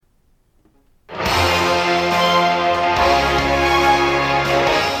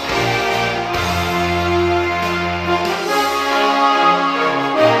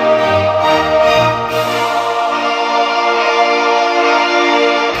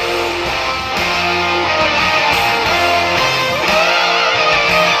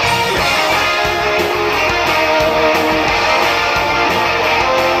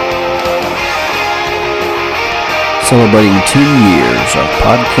celebrating 10 years of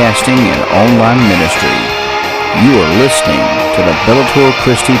podcasting and online ministry. You are listening to the Bellator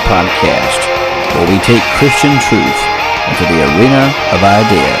Christi podcast, where we take Christian truth into the arena of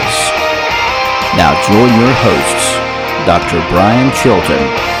ideas. Now join your hosts, Dr. Brian Chilton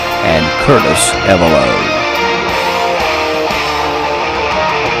and Curtis Evelo.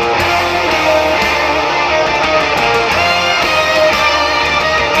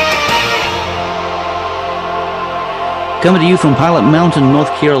 Coming to you from Pilot Mountain,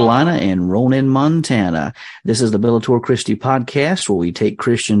 North Carolina, and Ronan, Montana. This is the Bellator Christi podcast, where we take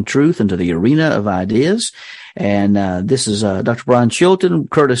Christian truth into the arena of ideas. And this is Dr. Brian Chilton,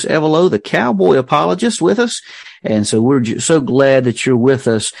 Curtis Evelo, the cowboy apologist, with us. And so we're so glad that you're with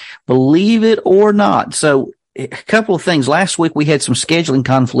us, believe it or not. So a couple of things. Last week we had some scheduling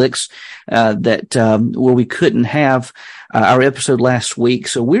conflicts where we couldn't have our episode last week.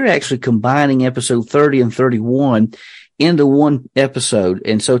 So we're actually combining episode 30 and 31 into one episode.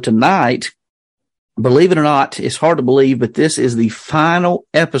 And so tonight, believe it or not, it's hard to believe, but this is the final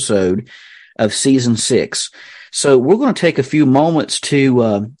episode of season 6. So we're going to take a few moments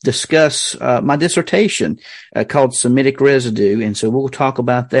to discuss my dissertation called Semitic Residue. And so we'll talk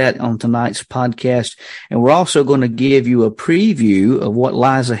about that on tonight's podcast. And we're also going to give you a preview of what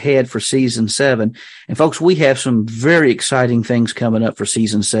lies ahead for season 7. And folks, we have some very exciting things coming up for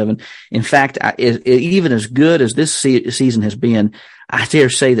season 7. In fact, even as good as this season has been, I dare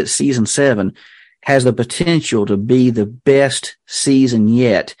say that season 7 has the potential to be the best season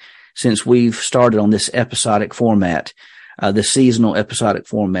yet, since we've started on this episodic format, the seasonal episodic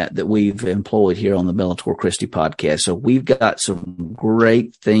format that we've employed here on the Bellator Christi podcast. So we've got some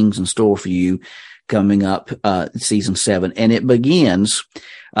great things in store for you coming up, season 7. And it begins,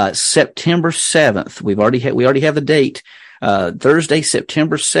 September 7th. We already have the date. Thursday,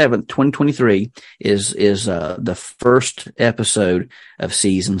 September 7th, 2023 is the first episode of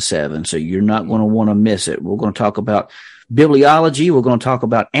season 7. So you're not going to want to miss it. We're going to talk about bibliology. We're going to talk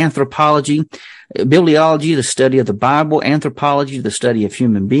about anthropology. Bibliology, the study of the Bible. Anthropology, the study of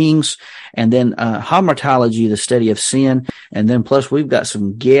human beings. And then hamartology, the study of sin. And then plus we've got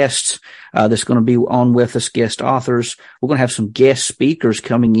some guests that's going to be on with us, guest authors. We're going to have some guest speakers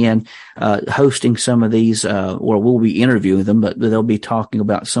coming in, hosting some of these, or we'll be interviewing them, but they'll be talking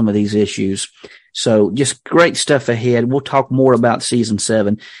about some of these issues. So just great stuff ahead. We'll talk more about season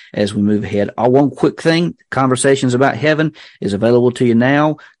 7 as we move ahead. One quick thing, Conversations About Heaven is available to you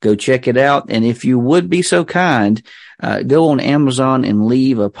now. Go check it out. And if you would be so kind, go on Amazon and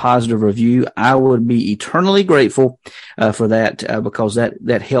leave a positive review. I would be eternally grateful for that, because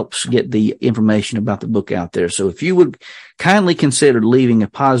that helps get the information about the book out there. So if you would kindly consider leaving a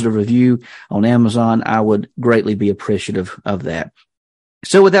positive review on Amazon, I would greatly be appreciative of that.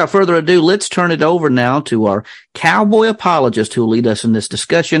 So without further ado, let's turn it over now to our cowboy apologist who will lead us in this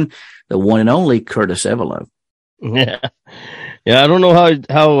discussion, the one and only Curtis Evelo. Yeah. I don't know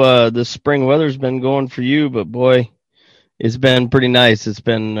how the spring weather's been going for you, but boy, it's been pretty nice. It's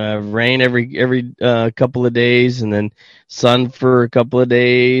been rain every couple of days, and then sun for a couple of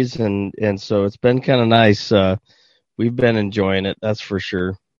days, and so it's been kind of nice. We've been enjoying it, that's for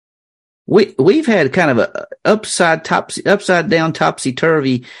sure. We've had kind of a upside down,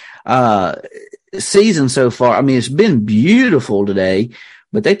 topsy-turvy season so far. I mean, it's been beautiful today,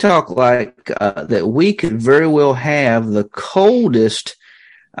 but they talk like that we could very well have the coldest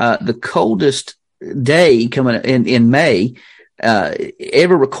day coming in May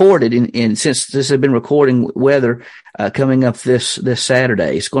ever recorded in since this has been recording weather coming up this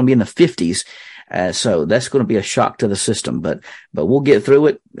Saturday. It's going to be in the 50s. So that's going to be a shock to the system, but we'll get through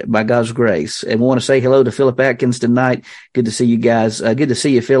it by God's grace. And we want to say hello to Philip Atkins tonight. Good to see you guys. Good to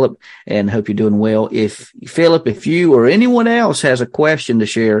see you, Philip, and hope you're doing well. If you or anyone else has a question to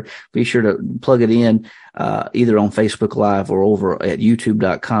share, be sure to plug it in, either on Facebook Live or over at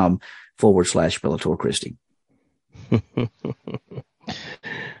youtube.com/Bellator Christi.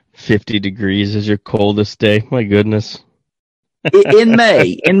 50 degrees is your coldest day. My goodness. In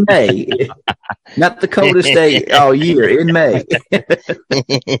May, not the coldest day all year, in May.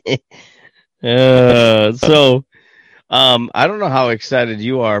 So I don't know how excited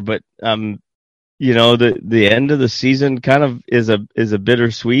you are, but the end of the season kind of is a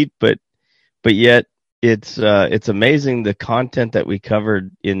bittersweet, but yet it's amazing the content that we covered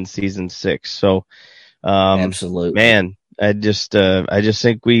in season 6. So absolutely, man, I just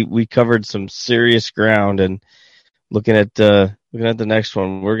think we covered some serious ground, and looking at the next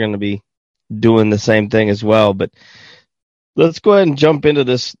one, we're going to be doing the same thing as well. But let's go ahead and jump into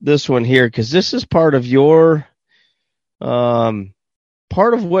this one here, because this is part of your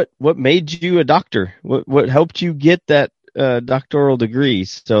part of what made you a doctor? What helped you get that doctoral degree?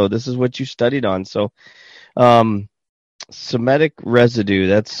 So this is what you studied on. So, Semitic residue.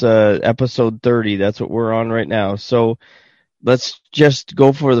 That's episode 30. That's what we're on right now. So let's just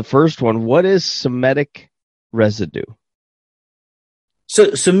go for the first one. What is Semitic residue?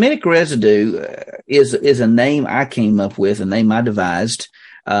 So Semitic residue is a name I came up with, a name I devised,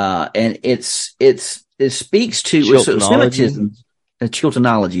 and it speaks to Semitism,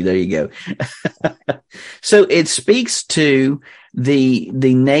 Chiltonology. There you go. So it speaks to the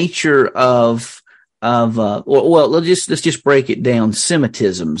nature of let's just break it down.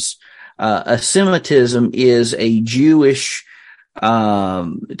 Semitisms. A Semitism is a Jewish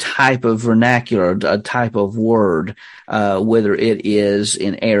type of vernacular, a type of word, whether it is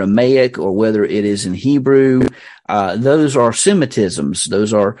in Aramaic or whether it is in Hebrew. Those are Semitisms.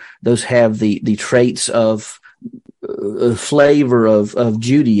 Those have the traits of flavor of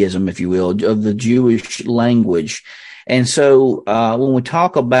Judaism, if you will, of the Jewish language. And so when we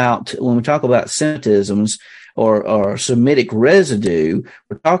talk about Semitisms or Semitic residue,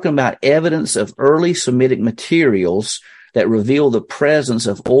 we're talking about evidence of early Semitic materials that reveal the presence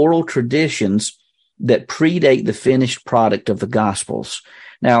of oral traditions that predate the finished product of the Gospels.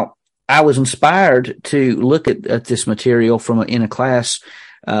 Now, I was inspired to look at this material in a class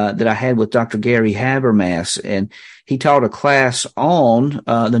that I had with Dr. Gary Habermas, and he taught a class on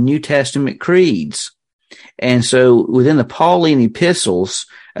the New Testament creeds. And so within the Pauline epistles,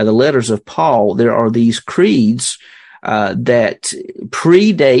 the letters of Paul, there are these creeds that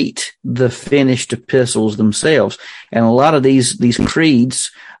predate the finished epistles themselves. And a lot of these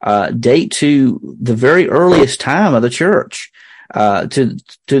creeds date to the very earliest time of the church, to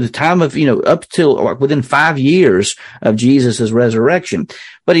the time of, up till within 5 years of Jesus' resurrection.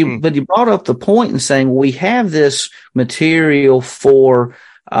 But he brought up the point in saying, we have this material for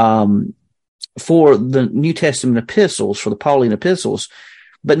the New Testament epistles, for the Pauline epistles,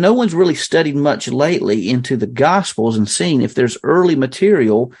 but no one's really studied much lately into the Gospels and seen if there's early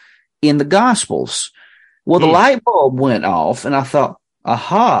material in the Gospels. Well, the light bulb went off, and I thought,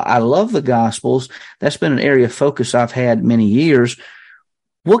 aha, I love the Gospels. That's been an area of focus I've had many years.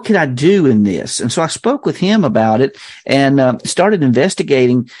 What could I do in this? And so I spoke with him about it and started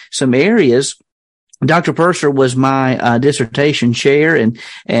investigating some areas. Dr. Purser was my dissertation chair, and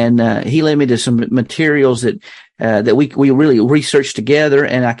he led me to some materials that we really researched together.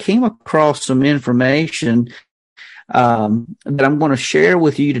 And I came across some information that I'm going to share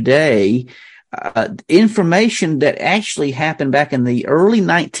with you today. Information that actually happened back in the early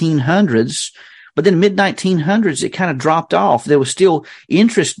 1900s, but then mid 1900s, it kind of dropped off. There was still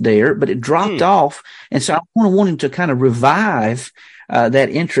interest there, but it dropped off. And so I wanted to kind of revive that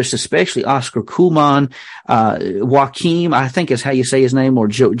interest, especially Oscar Kuhlman, Joachim, I think is how you say his name, or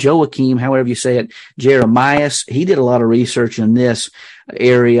Joachim, however you say it, Jeremias. He did a lot of research in this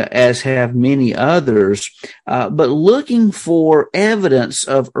area, as have many others, but looking for evidence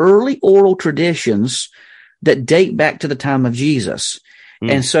of early oral traditions that date back to the time of Jesus.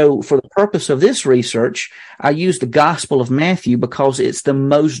 And so for the purpose of this research, I used the Gospel of Matthew because it's the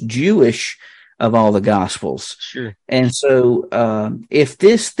most Jewish of all the Gospels. Sure. And so if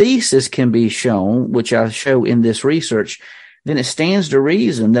this thesis can be shown, which I show in this research, then it stands to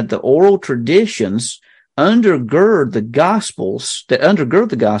reason that the oral traditions undergird the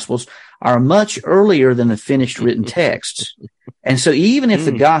Gospels are much earlier than the finished written texts. And so even if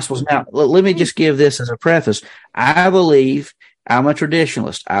the Gospels, now let me just give this as a preface. I'm a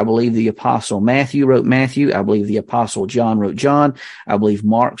traditionalist. I believe the Apostle Matthew wrote Matthew. I believe the Apostle John wrote John. I believe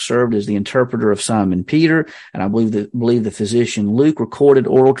Mark served as the interpreter of Simon Peter. And I believe the physician Luke recorded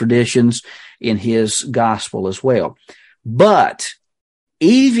oral traditions in his gospel as well. But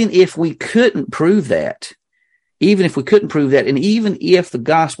even if we couldn't prove that, and even if the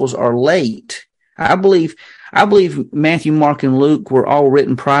Gospels are late, I believe Matthew, Mark, and Luke were all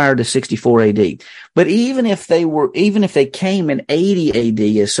written prior to 64 AD. But even if they came in 80 AD,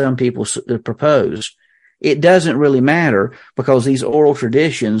 as some people propose, it doesn't really matter, because these oral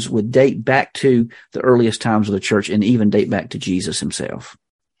traditions would date back to the earliest times of the church and even date back to Jesus himself.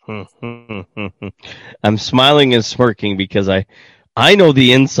 I'm smiling and smirking because I know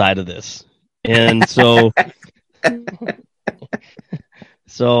the inside of this. And so,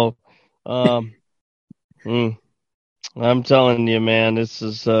 I'm telling you, man, this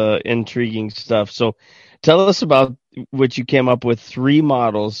is intriguing stuff. So tell us about what you came up with, 3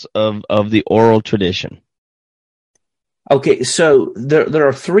 models of the oral tradition. Okay, so there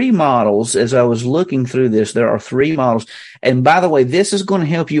are three models. As I was looking through this, there are three models. And by the way, this is going to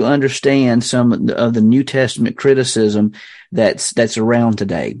help you understand some of the New Testament criticism that's around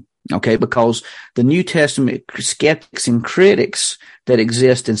today. Okay, because the New Testament skeptics and critics that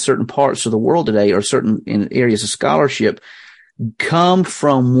exist in certain parts of the world today, or certain in areas of scholarship, come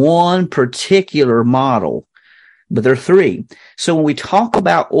from one particular model. But there are three. So when we talk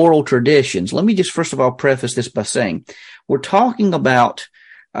about oral traditions, let me just first of all preface this by saying we're talking about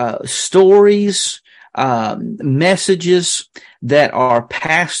stories, messages that are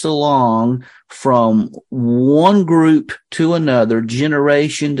passed along from one group to another,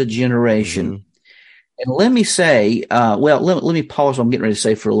 generation to generation. Mm-hmm. And let me say, let me pause what I'm getting ready to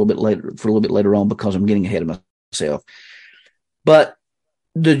say for a little bit later on, because I'm getting ahead of myself. But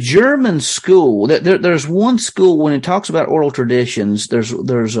the German school, there's one school when it talks about oral traditions. There's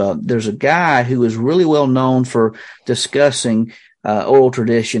a guy who is really well known for discussing oral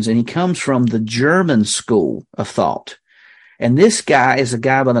traditions, and he comes from the German school of thought. And this guy is a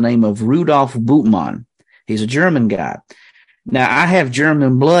guy by the name of Rudolf Bultmann. He's a German guy. Now, I have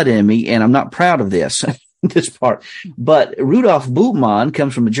German blood in me, and I'm not proud of this this part. But Rudolf Bultmann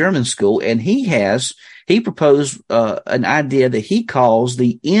comes from a German school, and he proposed an idea that he calls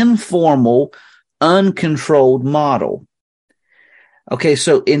the informal, uncontrolled model. Okay,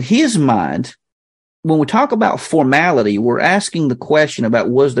 so in his mind, when we talk about formality, we're asking the question about,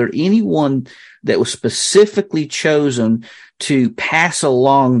 was there anyone that was specifically chosen to pass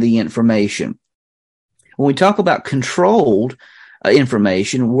along the information? When we talk about controlled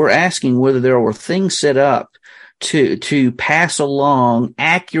information, we're asking whether there were things set up to pass along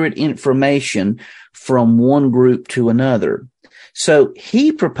accurate information from one group to another. So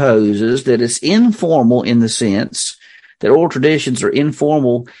he proposes that it's informal in the sense that oral traditions are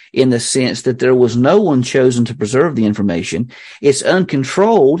informal in the sense that there was no one chosen to preserve the information. It's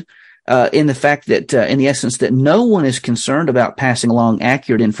uncontrolled in the fact that, in the essence, that no one is concerned about passing along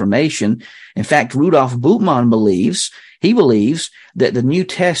accurate information. In fact, Rudolf Bultmann believes that the New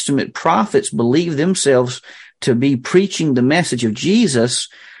Testament prophets believe themselves to be preaching the message of Jesus.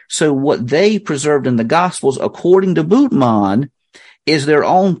 So what they preserved in the Gospels, according to Bultmann, is their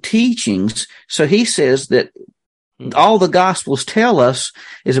own teachings. So he says that all the Gospels tell us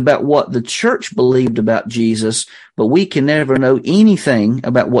is about what the church believed about Jesus, but we can never know anything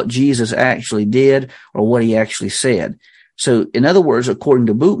about what Jesus actually did or what he actually said. So, in other words, according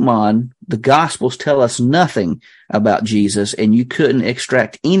to Bultmann, the Gospels tell us nothing about Jesus, and you couldn't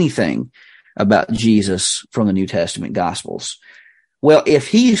extract anything about Jesus from the New Testament Gospels. Well, if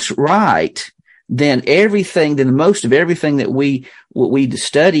he's right, then most of everything that we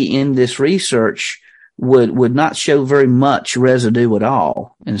study in this research would not show very much residue at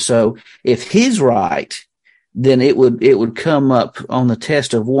all. And so if he's right, then it would come up on the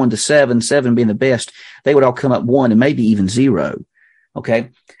test of 1 to 7, 7 being the best. They would all come up 1 and maybe even 0. Okay.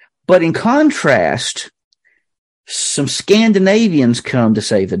 But in contrast, some Scandinavians come to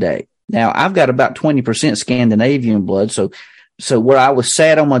save the day. Now, I've got about 20% Scandinavian blood. So where I was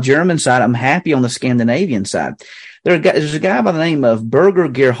sad on my German side, I'm happy on the Scandinavian side. There's a guy by the name of Birger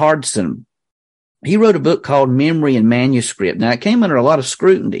Gerhardsson. He wrote a book called Memory and Manuscript. Now, it came under a lot of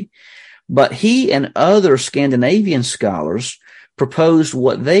scrutiny, but he and other Scandinavian scholars proposed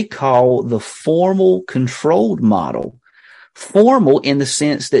what they call the formal controlled model. Formal in the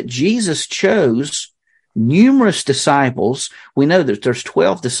sense that Jesus chose numerous disciples. We know that there's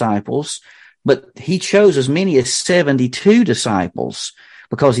 12 disciples, but he chose as many as 72 disciples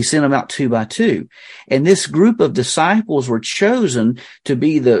because he sent them out 2 by 2. And this group of disciples were chosen to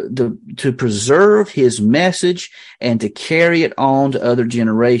be to preserve his message and to carry it on to other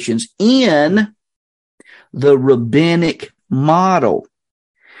generations in the rabbinic model.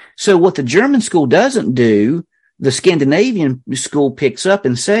 So what the German school doesn't do, the Scandinavian school picks up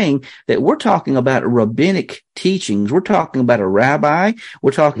in saying that we're talking about rabbinic teachings. We're talking about a rabbi.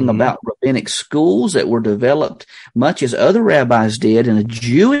 We're talking about rabbinic schools that were developed much as other rabbis did in a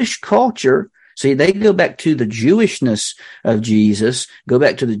Jewish culture. See, they go back to the Jewishness of Jesus, go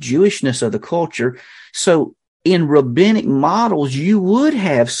back to the Jewishness of the culture. So in rabbinic models, you would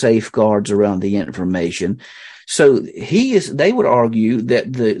have safeguards around the information. So they would argue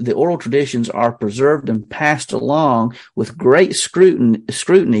that the oral traditions are preserved and passed along with great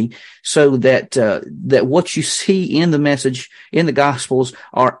scrutiny so that what you see in the message in the Gospels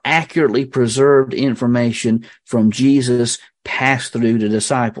are accurately preserved information from Jesus passed through to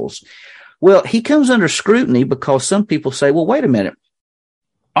disciples. Well, he comes under scrutiny because some people say, well, wait a minute.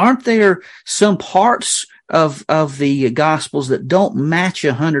 Aren't there some parts of the Gospels that don't match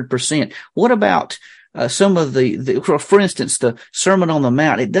 100%? What about some of for instance, the Sermon on the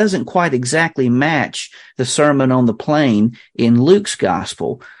Mount, it doesn't quite exactly match the Sermon on the Plain in Luke's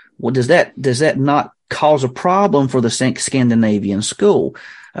gospel. Well, does that not cause a problem for the Scandinavian school?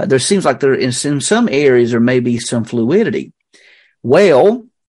 There seems like in some areas there may be some fluidity. Well,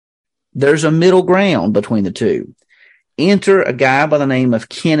 there's a middle ground between the two. Enter a guy by the name of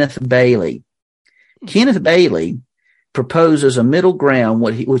Kenneth Bailey. Kenneth Bailey proposes a middle ground,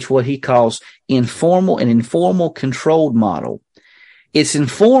 what he calls an informal controlled model. It's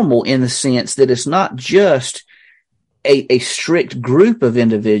informal in the sense that it's not just a strict group of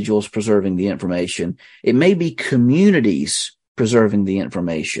individuals preserving the information. It may be communities preserving the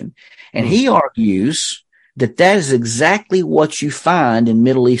information. And he argues that is exactly what you find in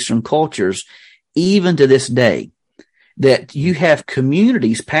Middle Eastern cultures, even to this day, that you have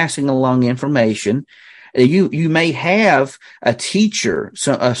communities passing along information. You may have a teacher,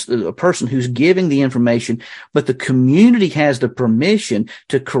 a person who's giving the information, but the community has the permission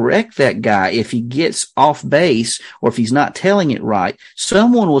to correct that guy if he gets off base or if he's not telling it right.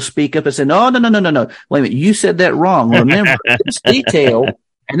 Someone will speak up and say, no. Wait a minute, you said that wrong. Remember this detail,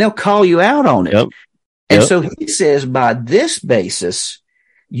 and they'll call you out on it. Yep. And so he says, by this basis,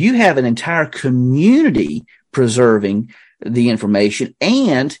 you have an entire community preserving the information,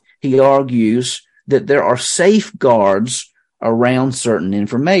 and he argues that there are safeguards around certain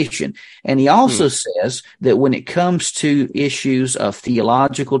information. And he also says that when it comes to issues of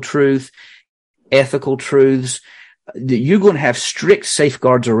theological truth, ethical truths, that you're going to have strict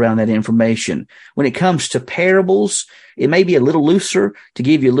safeguards around that information. When it comes to parables, it may be a little looser to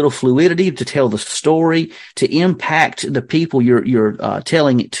give you a little fluidity to tell the story, to impact the people you're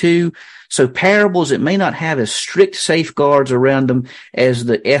telling it to. So parables, it may not have as strict safeguards around them as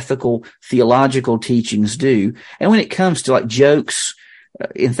the ethical, theological teachings do. And when it comes to like jokes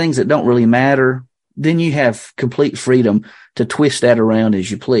and things that don't really matter, then you have complete freedom to twist that around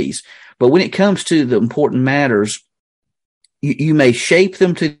as you please. But when it comes to the important matters, you may shape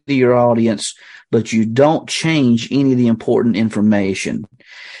them to your audience, but you don't change any of the important information.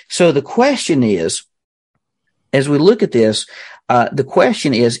 So the question is, as we look at this, the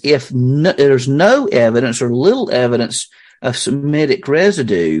question is, if there's no evidence or little evidence of Semitic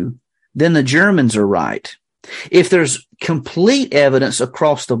residue, then the Germans are right. If there's complete evidence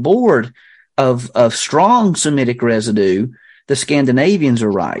across the board of strong Semitic residue, the Scandinavians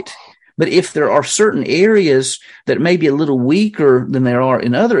are right. But if there are certain areas that may be a little weaker than there are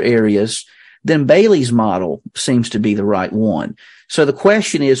in other areas, then Bailey's model seems to be the right one. So the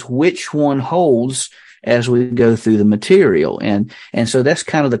question is, which one holds as we go through the material? And so that's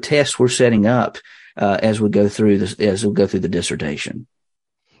kind of the test we're setting up as we go through the dissertation.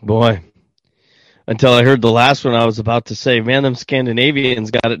 Boy, until I heard the last one, I was about to say, man, them Scandinavians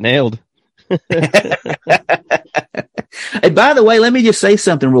got it nailed. Hey, by the way, let me just say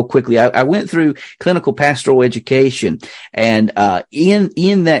something real quickly. I went through clinical pastoral education, and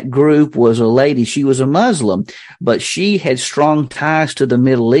in that group was a lady. She was a Muslim, but she had strong ties to the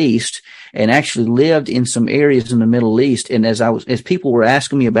Middle East and actually lived in some areas in the Middle East. And as people were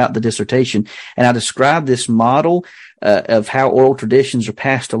asking me about the dissertation, and I described this model of how oral traditions are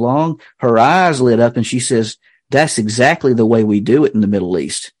passed along, her eyes lit up, and she says, that's exactly the way we do it in the Middle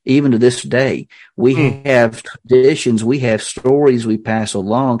East. Even to this day, we have traditions, we have stories we pass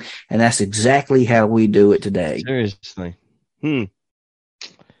along, and that's exactly how we do it today. Seriously.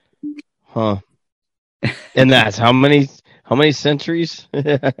 Huh. And that's how many centuries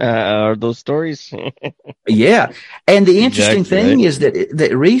are those stories? Yeah. And the interesting thing is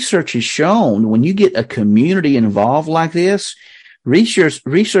that research has shown when you get a community involved like this,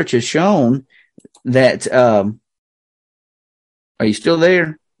 research has shown that, are you still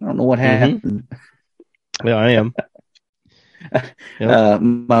there? I don't know what happened. Yeah, I am.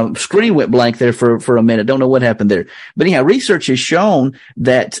 My screen went blank there for a minute. Don't know what happened there. But anyhow, research has shown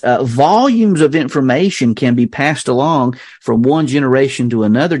that volumes of information can be passed along from one generation to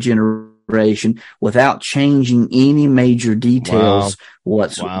another generation without changing any major details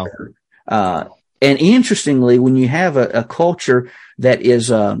whatsoever. Wow. And interestingly, when you have a culture that is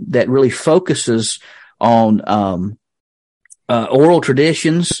that really focuses on oral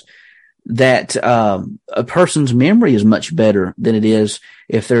traditions, that a person's memory is much better than it is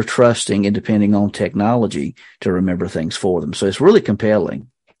if they're trusting and depending on technology to remember things for them. So it's really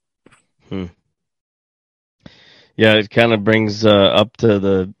compelling. Yeah, it kind of brings up to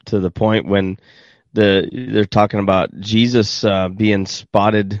the point when they're talking about Jesus being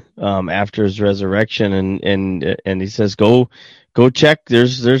spotted after his resurrection, and he says, go check.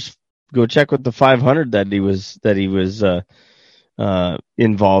 There's go check with the 500 that he was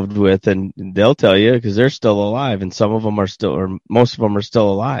involved with, and they'll tell you because they're still alive, and some of them are still, or most of them are still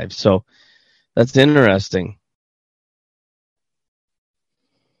alive. So that's interesting.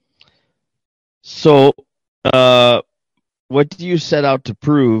 So, what do you set out to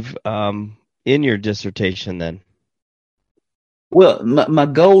prove in your dissertation then? Well, my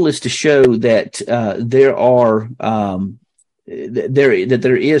goal is to show that there are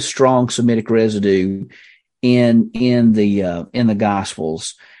there is strong Semitic residue in the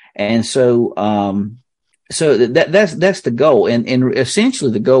Gospels, and so that's the goal, and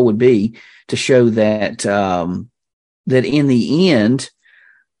essentially the goal would be to show that that in the end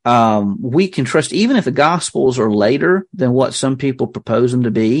we can trust, even if the Gospels are later than what some people propose them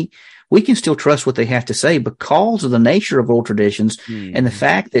to be. We can still trust what they have to say because of the nature of oral traditions and the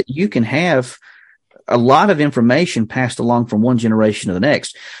fact that you can have a lot of information passed along from one generation to the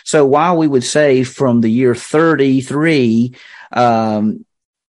next. So while we would say from the year 33 to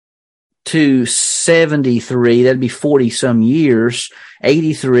 73, that'd be 40 some years,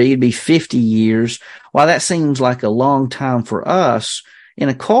 83, it'd be 50 years. While that seems like a long time for us, in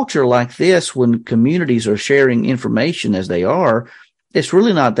a culture like this, when communities are sharing information as they are, it's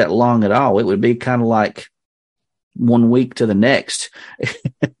really not that long at all. It would be kind of like 1 week to the next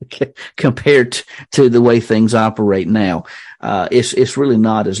compared to the way things operate now. It's really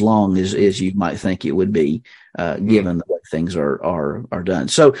not as long as you might think it would be, given the way things are done.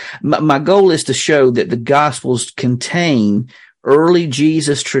 So my goal is to show that the Gospels contain early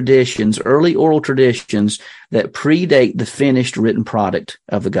Jesus traditions, early oral traditions that predate the finished written product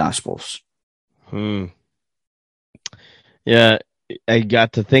of the Gospels. Yeah. I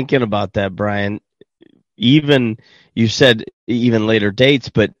got to thinking about that, Brian. Even you said even later dates,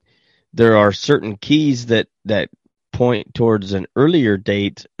 but there are certain keys that point towards an earlier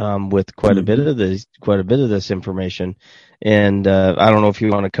date with quite a bit of this information. And I don't know if you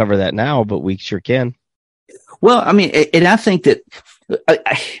want to cover that now, but we sure can. Well, I mean, and I think that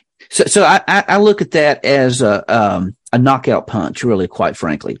so I look at that as a knockout punch, really, quite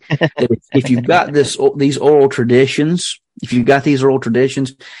frankly. If you've got these oral traditions. If you've got these oral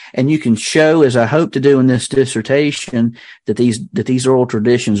traditions and you can show, as I hope to do in this dissertation, that these oral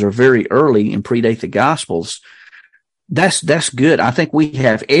traditions are very early and predate the Gospels, that's good. I think we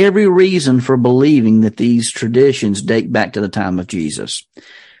have every reason for believing that these traditions date back to the time of Jesus.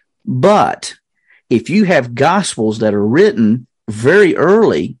 But if you have Gospels that are written very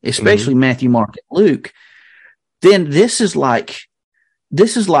early, especially Matthew, Mark, and Luke, then this is like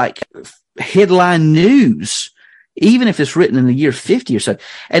headline news, even if it's written in the year 50 or so.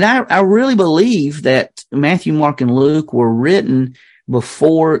 And I really believe that Matthew, Mark, and Luke were written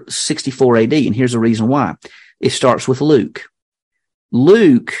before 64 AD. And here's the reason why. It starts with Luke.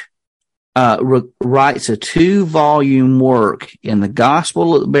 Luke writes a 2-volume work in the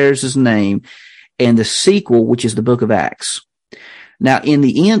gospel that bears his name and the sequel, which is the book of Acts. Now, at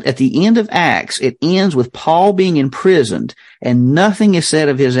the end of Acts, it ends with Paul being imprisoned and nothing is said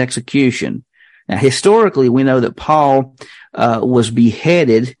of his execution. Now, historically, we know that Paul was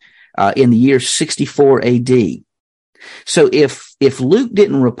beheaded in the year 64 AD. So if Luke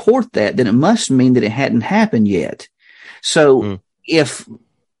didn't report that, then it must mean that it hadn't happened yet. So if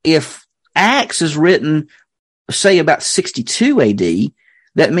Acts is written, say, about 62 AD,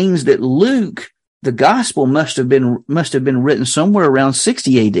 that means that Luke, the gospel, must have been written somewhere around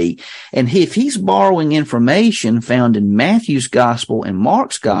 60 AD. And if he's borrowing information found in Matthew's gospel and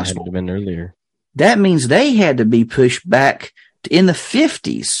Mark's gospel, it had been earlier. That means they had to be pushed back in the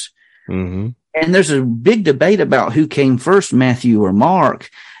 50s. And there's a big debate about who came first, Matthew or Mark.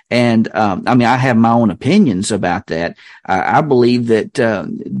 And I mean, I have my own opinions about that. I believe that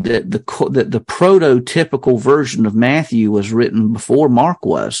the prototypical version of Matthew was written before Mark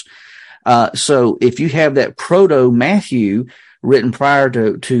was. So if you have that proto Matthew written prior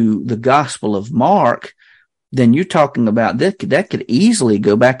to the Gospel of Mark, then you're talking about that could easily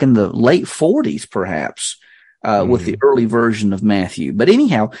go back in the late 40s, perhaps, with the early version of Matthew. But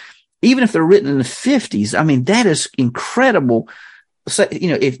anyhow, even if they're written in the 50s, I mean, that is incredible. So,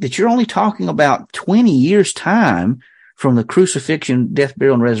 that you're only talking about 20 years time from the crucifixion, death,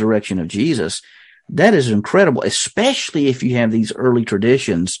 burial, and resurrection of Jesus. That is incredible, especially if you have these early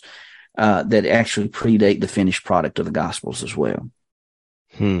traditions that actually predate the finished product of the Gospels as well.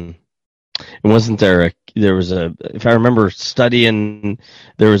 And wasn't there if I remember studying,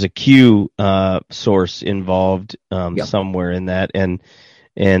 there was a Q source involved somewhere in that, and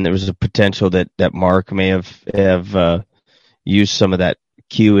there was a potential that Mark may have used some of that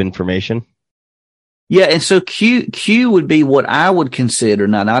Q information. Yeah, and so Q would be what I would consider,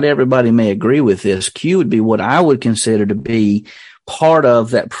 now not everybody may agree with this, Q would be what I would consider to be part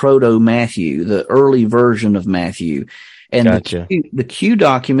of that proto-Matthew, the early version of Matthew. And Gotcha. the Q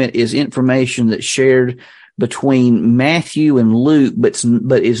document is information that's shared between Matthew and Luke,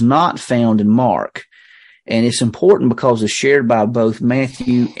 but is not found in Mark. And it's important because it's shared by both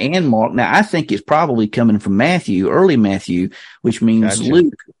Matthew and Mark. Now, I think it's probably coming from Matthew, early Matthew, which means Gotcha.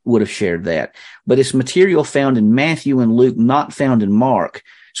 Luke would have shared that. But it's material found in Matthew and Luke, not found in Mark.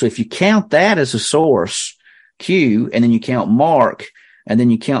 So if you count that as a source, Q, and then you count Mark, and then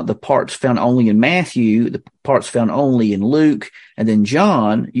you count the parts found only in Matthew, the parts found only in Luke, and then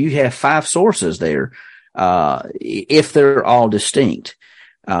John, you have 5 sources there, if they're all distinct.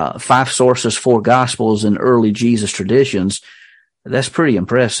 5 sources, 4 gospels, and early Jesus traditions. That's pretty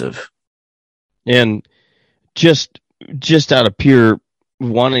impressive. And just out of pure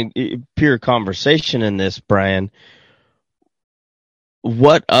conversation in this, Brian,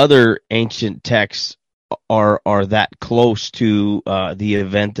 what other ancient texts are that close to the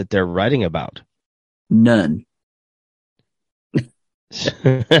event that they're writing about? None.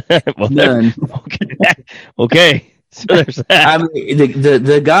 Well, None. Okay. So there's that. I mean,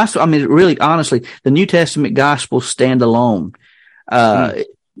 the gospel. I mean, really, honestly, the New Testament gospels stand alone.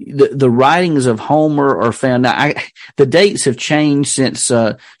 The writings of Homer are found. Now, the dates have changed since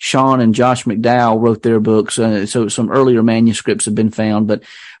Sean and Josh McDowell wrote their books. So some earlier manuscripts have been found,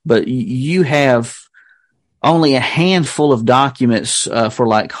 but you have only a handful of documents for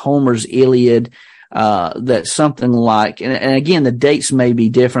like Homer's Iliad. That's something like, and again, the dates may be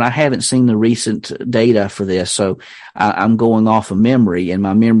different. I haven't seen the recent data for this, so I'm going off of memory, and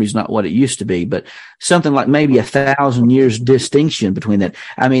my memory's not what it used to be, but something like maybe 1,000 years distinction between that.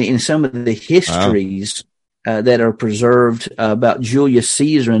 I mean, in some of the histories that are preserved about Julius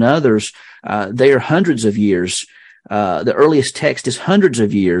Caesar and others, they are hundreds of years. The earliest text is hundreds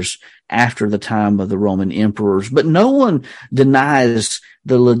of years after the time of the Roman emperors, but no one denies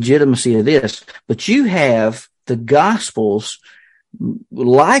the legitimacy of this. But you have the Gospels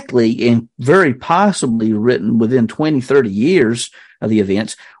likely and very possibly written within 20, 30 years of the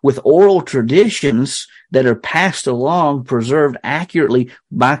events, with oral traditions that are passed along, preserved accurately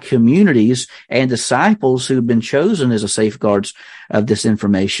by communities and disciples who've been chosen as the safeguards of this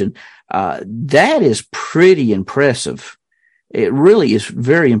information. That is pretty impressive. It really is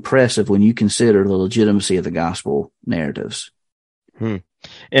very impressive when you consider the legitimacy of the gospel narratives.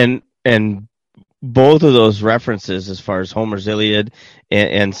 And both of those references, as far as Homer's Iliad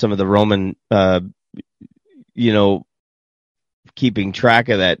and some of the Roman, keeping track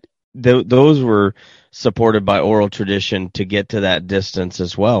of that, those were supported by oral tradition to get to that distance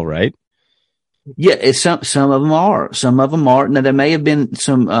as well, right? Yeah, some of them are. Some of them are. Now, there may have been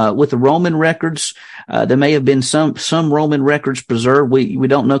some with the Roman records. There may have been some Roman records preserved. We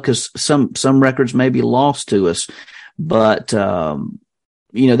don't know because some records may be lost to us. But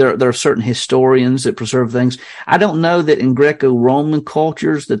there are certain historians that preserve things. I don't know that in Greco-Roman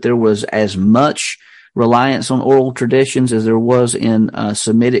cultures that there was as much reliance on oral traditions as there was in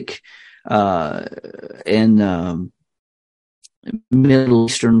Semitic and Middle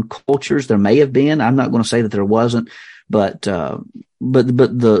Eastern cultures. There may have been. I'm not going to say that there wasn't, but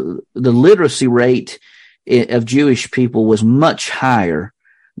the literacy rate of Jewish people was much higher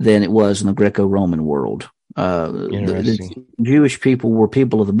than it was in the Greco-Roman world. The Jewish people were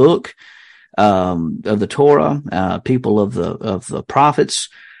people of the book, of the Torah, people of the prophets.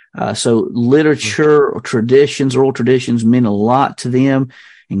 So literature or traditions, oral traditions meant a lot to them.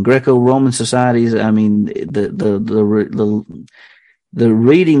 In Greco-Roman societies, I mean, the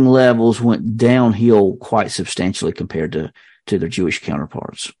reading levels went downhill quite substantially compared to their Jewish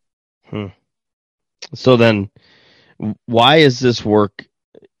counterparts. So then, why is this work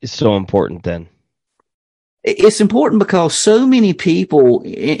so important then? It's important because so many people,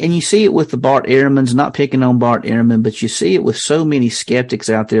 and you see it with the Bart Ehrmans, not picking on Bart Ehrman, but you see it with so many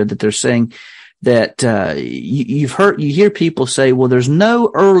skeptics out there that they're saying that you hear people say, well, there's no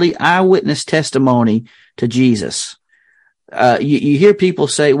early eyewitness testimony to Jesus. You hear people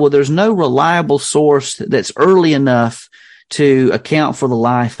say, well, there's no reliable source that's early enough to account for the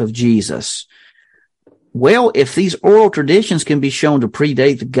life of Jesus. Well, if these oral traditions can be shown to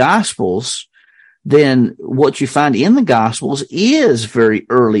predate the Gospels, then what you find in the Gospels is very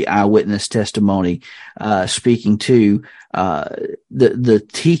early eyewitness testimony, speaking to the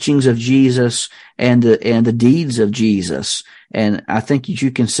teachings of Jesus and the deeds of Jesus. And I think you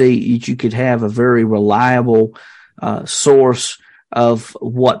can see you could have a very reliable source of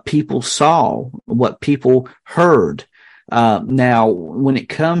what people saw, what people heard. Now, when it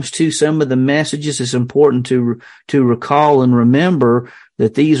comes to some of the messages, it's important to recall and remember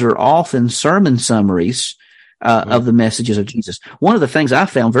that these are often sermon summaries. of the messages of Jesus. One of the things I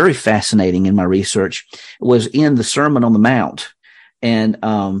found very fascinating in my research was in the Sermon on the Mount. And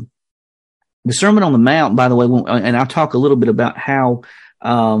the Sermon on the Mount, by the way, and I'll talk a little bit about how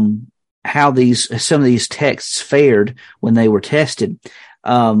some of these texts fared when they were tested.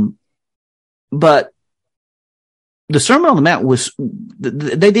 But the Sermon on the Mount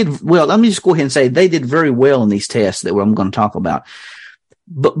they did well. Let me just go ahead and say they did very well in these tests that I'm going to talk about.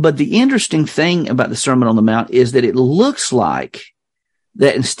 But the interesting thing about the Sermon on the Mount is that it looks like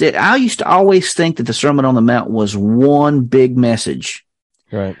that instead, I used to always think that the Sermon on the Mount was one big message.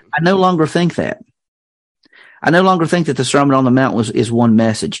 Right. I no longer think that. I no longer think that the Sermon on the Mount is one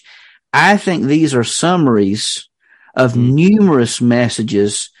message. I think these are summaries of numerous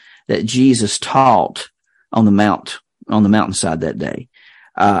messages that Jesus taught on the mountainside that day.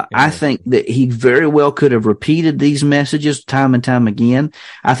 I think that he very well could have repeated these messages time and time again.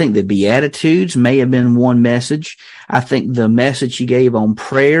 I think the Beatitudes may have been one message. I think the message he gave on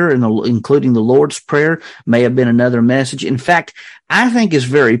prayer, including the Lord's Prayer, may have been another message. In fact, I think it's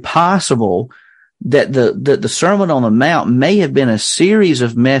very possible that the Sermon on the Mount may have been a series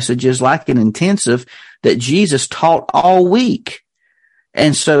of messages, like an intensive, that Jesus taught all week.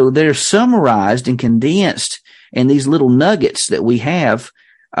 And so they're summarized and condensed in these little nuggets that we have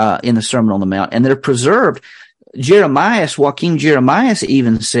in the Sermon on the Mount, and they're preserved. Joaquin Jeremiah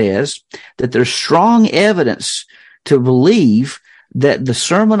even says that there's strong evidence to believe that the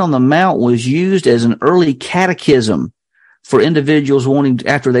Sermon on the Mount was used as an early catechism for individuals wanting,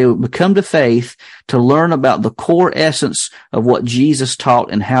 after they would come to faith, to learn about the core essence of what Jesus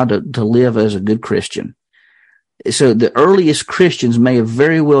taught and how to live as a good Christian. So the earliest Christians may have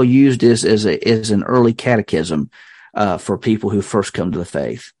very well used this as an early catechism for people who first come to the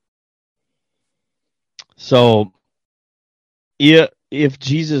faith. So, if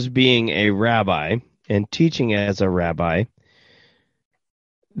Jesus being a rabbi and teaching as a rabbi,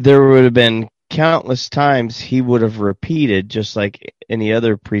 there would have been countless times he would have repeated, just like any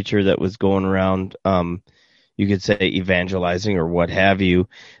other preacher that was going around, you could say evangelizing or what have you.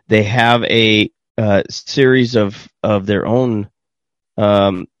 They have a series of their own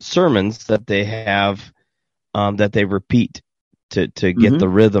sermons that they have that they repeat to get the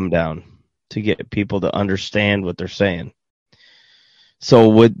rhythm down, to get people to understand what they're saying. So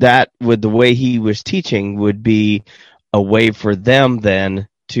with the way he was teaching would be a way for them then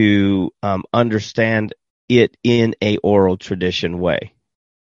to understand it in a oral tradition way.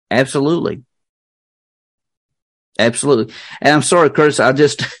 Absolutely. And I'm sorry, Curtis, I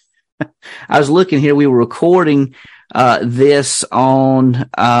was looking here. We were recording this on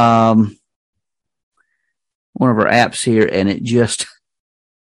one of our apps here, and it just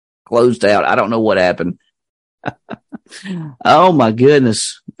closed out. I don't know what happened. Oh my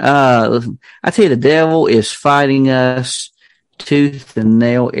goodness. I tell you, the devil is fighting us tooth and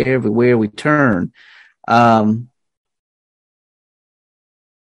nail everywhere we turn. Well,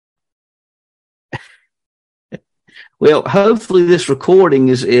 hopefully this recording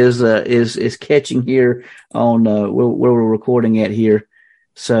is catching here on where we're recording at here.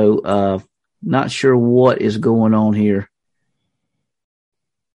 So not sure what is going on here.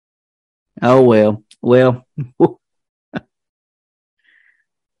 Oh well.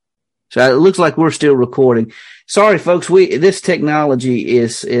 So it looks like we're still recording. Sorry, folks. This technology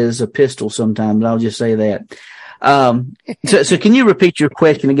is a pistol sometimes. I'll just say that. So can you repeat your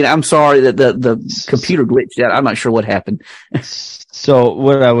question again? I'm sorry that the computer glitched out. I'm not sure what happened. So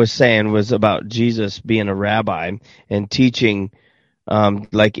what I was saying was about Jesus being a rabbi and teaching,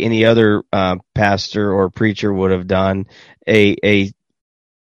 like any other pastor or preacher would have done, a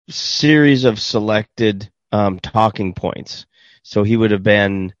series of selected talking points. So he would have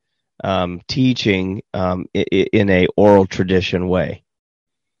been teaching in a oral tradition way.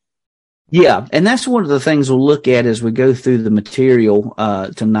 Yeah, and that's one of the things we'll look at as we go through the material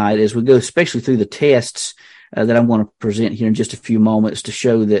tonight, as we go especially through the tests that I'm going to present here in just a few moments, to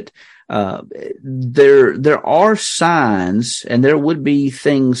show that there are signs and there would be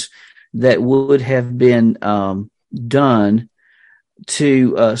things that would have been done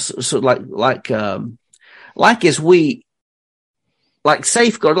to as we like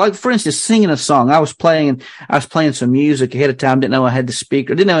safeguard, like for instance, singing a song. I was playing some music ahead of time. Didn't know I had the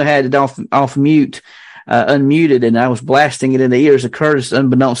speaker. Didn't know I had it off mute, unmuted, and I was blasting it in the ears of Curtis,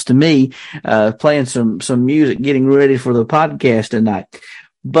 unbeknownst to me, playing some music, getting ready for the podcast tonight.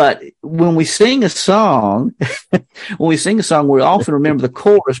 But when we sing a song, we often remember the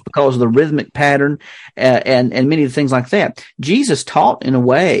chorus because of the rhythmic pattern and many of the things like that. Jesus taught in a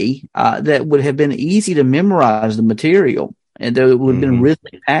way that would have been easy to memorize the material. And there would have been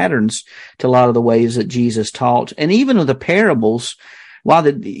rhythmic patterns to a lot of the ways that Jesus taught. And even with the parables, while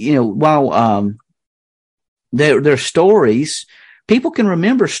they're stories, people can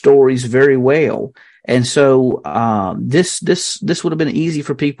remember stories very well. And so this would have been easy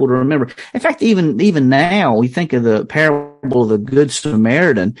for people to remember. In fact, even now, we think of the parable of the Good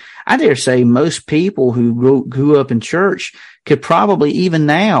Samaritan. I dare say most people who grew up in church could probably even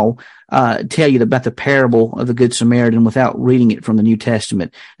now tell you about the parable of the Good Samaritan without reading it from the New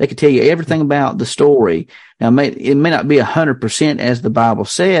Testament. They could tell you everything about the story. Now, it may not be 100% as the Bible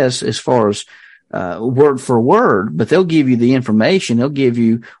says as far as word for word, but they'll give you the information. They'll give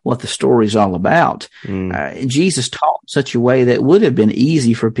you what the story's all about. Jesus taught in such a way that would have been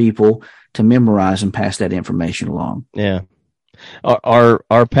easy for people to memorize and pass that information along. Yeah.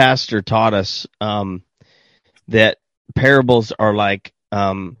 Our pastor taught us that parables are like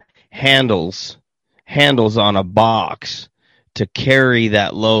handles on a box to carry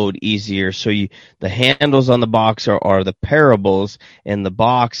that load easier. So the handles on the box are the parables, and the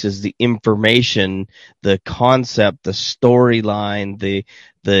box is the information, the concept, the storyline,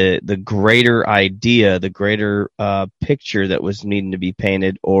 the greater idea, the greater picture that was needing to be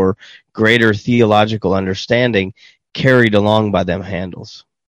painted, or greater theological understanding carried along by them handles.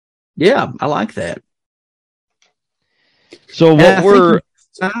 Yeah, I like that. So what were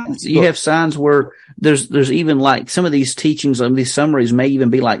signs? You have signs where there's even like some of these teachings on these summaries may even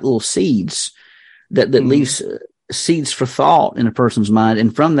be like little seeds that leaves seeds for thought in a person's mind,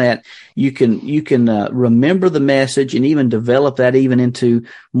 and from that you can remember the message and even develop that even into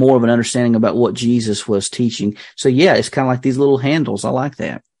more of an understanding about what Jesus was teaching. So yeah, it's kind of like these little handles. I like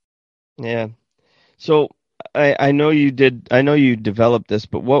that. Yeah. So I know you developed this,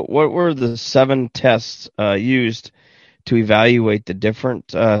 but what were the 7 tests used to evaluate the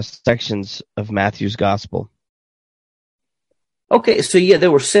different sections of Matthew's gospel? Okay, so yeah, there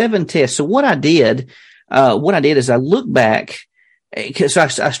were 7 tests. So what I did is I looked back, because I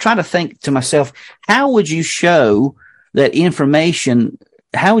was trying to think to myself, how would you show that information?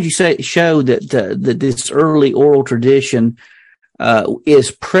 How would you show that this early oral tradition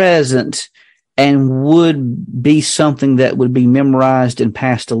is present and would be something that would be memorized and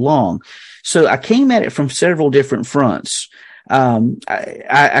passed along? So I came at it from several different fronts.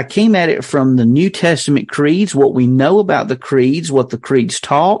 I came at it from the New Testament creeds, what we know about the creeds, what the creeds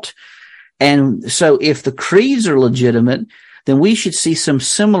taught. And so if the creeds are legitimate, then we should see some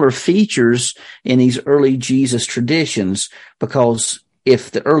similar features in these early Jesus traditions, because if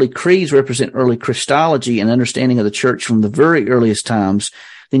the early creeds represent early Christology and understanding of the church from the very earliest times,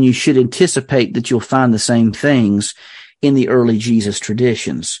 then you should anticipate that you'll find the same things in the early Jesus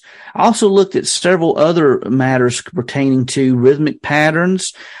traditions. I also looked at several other matters pertaining to rhythmic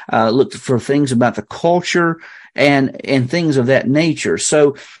patterns, looked for things about the culture and things of that nature.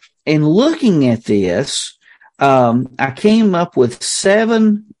 So in looking at this, I came up with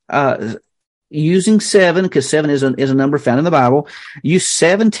 7, using 7, because 7 is a number found in the Bible, use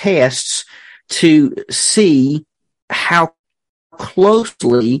 7 tests to see how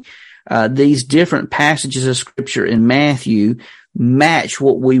closely these different passages of Scripture in Matthew match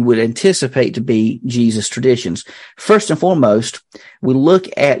what we would anticipate to be Jesus' traditions. First and foremost, we look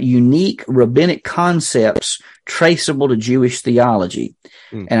at unique rabbinic concepts traceable to Jewish theology.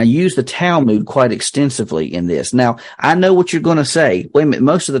 And I use the Talmud quite extensively in this. Now, I know what you're going to say. Wait a minute,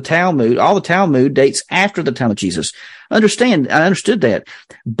 most of the Talmud, all the Talmud dates after the time of Jesus. I understood that.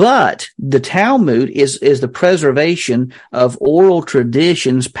 But the Talmud is the preservation of oral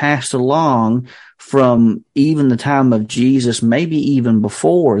traditions passed along from even the time of Jesus, maybe even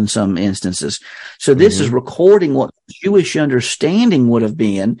before in some instances. So this is recording what Jewish understanding would have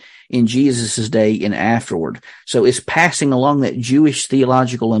been in Jesus' day and afterward. So it's passing along that Jewish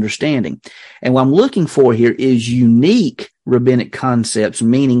theological understanding. And what I'm looking for here is unique rabbinic concepts,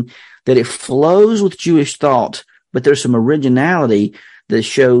 meaning that it flows with Jewish thought, but there's some originality that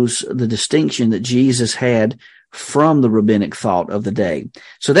shows the distinction that Jesus had from the rabbinic thought of the day.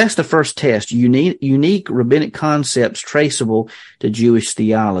 So that's the first test, unique rabbinic concepts traceable to Jewish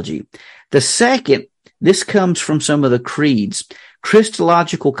theology. The second, this comes from some of the creeds,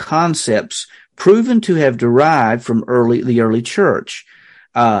 Christological concepts proven to have derived from the early church.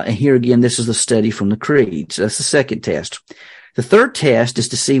 And here again, this is the study from the creeds. That's the second test. The third test is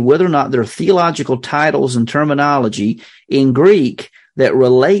to see whether or not there are theological titles and terminology in Greek that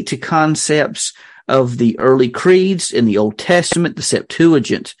relate to concepts of the early creeds in the Old Testament, the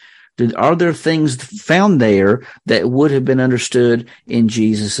Septuagint. Are there things found there that would have been understood in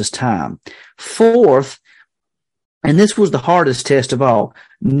Jesus' time? Fourth, and this was the hardest test of all,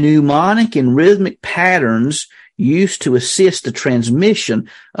 mnemonic and rhythmic patterns used to assist the transmission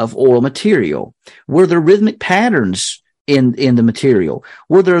of oral material? Were there rhythmic patterns in the material?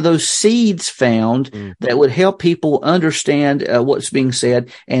 Were there those seeds found that would help people understand what's being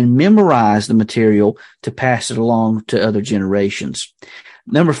said and memorize the material to pass it along to other generations?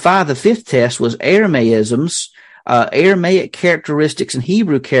 Number 5, the 5th test was Aramaisms, Aramaic characteristics and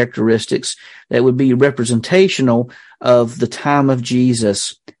Hebrew characteristics that would be representational of the time of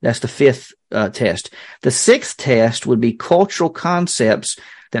Jesus. That's the 5th test. The 6th test would be cultural concepts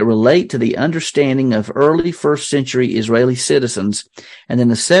that relate to the understanding of early first century Israeli citizens. And then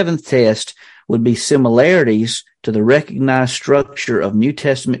the 7th test would be similarities to the recognized structure of New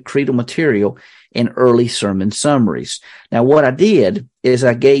Testament creedal material in early sermon summaries. Now, what I did is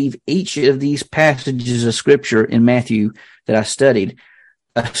I gave each of these passages of scripture in Matthew that I studied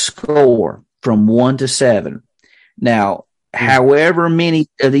a score from 1 to 7. Now, however many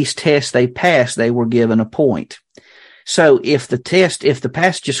of these tests they passed, they were given a point. So if the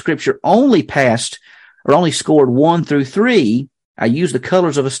passage of scripture only passed or only scored 1 through 3, I use the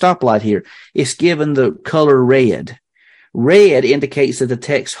colors of a stoplight here, it's given the color red. Red indicates that the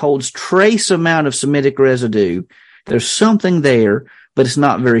text holds trace amount of Semitic residue. There's something there, but it's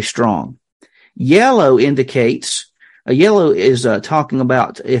not very strong. Yellow indicates, yellow is talking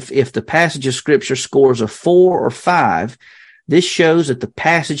about if the passage of scripture scores a 4 or 5, this shows that the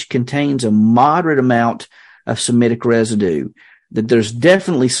passage contains a moderate amount of Semitic residue, that there's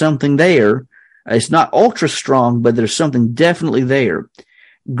definitely something there. It's not ultra strong, but there's something definitely there.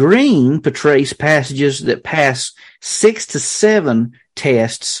 Green portrays passages that pass 6 to 7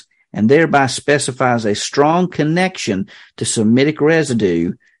 tests and thereby specifies a strong connection to Semitic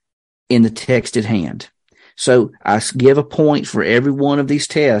residue in the text at hand. So I give a point for every one of these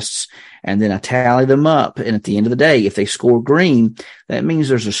tests, and then I tally them up. And at the end of the day, if they score green, that means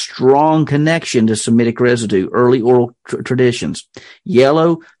there's a strong connection to Semitic residue, early oral traditions.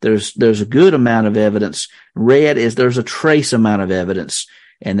 Yellow, there's a good amount of evidence. Red is there's a trace amount of evidence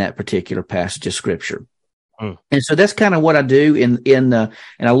in that particular passage of scripture. And so that's kind of what I do and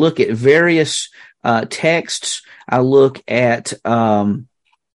I look at various texts. I look at the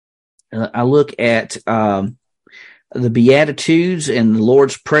Beatitudes and the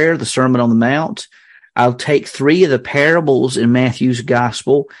Lord's Prayer, the Sermon on the Mount. I'll take 3 of the parables in Matthew's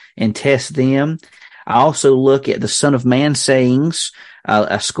Gospel and test them. I also look at the Son of Man sayings. I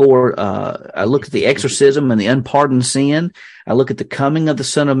look at the exorcism and the unpardoned sin. I look at the coming of the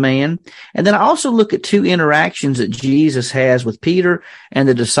Son of Man. And then I also look at 2 interactions that Jesus has with Peter and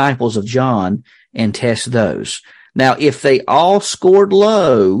the disciples of John and test those. Now, if they all scored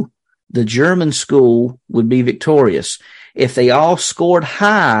low, the German school would be victorious. If they all scored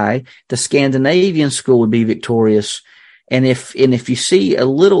high, the Scandinavian school would be victorious. And if you see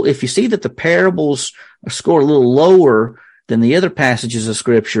that the parables score a little lower than the other passages of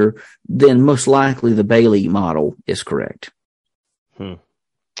scripture, then most likely the Bailey model is correct.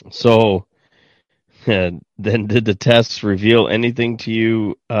 So then did the tests reveal anything to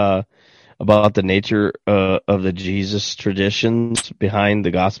you about the nature of the Jesus traditions behind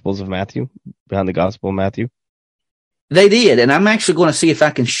the Gospel of Matthew? They did, and I'm actually going to see if I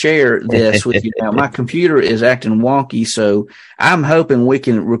can share this with you now. My computer is acting wonky, so I'm hoping we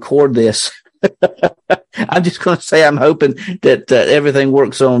can record this. I'm just going to say I'm hoping that everything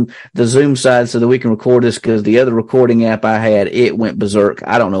works on the Zoom side so that we can record this, because the other recording app I had, it went berserk.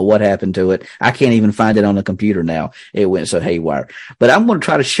 I don't know what happened to it. I can't even find it on the computer now. It went so haywire. But I'm going to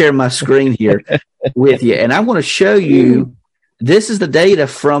try to share my screen here with you, and I want to show you, this is the data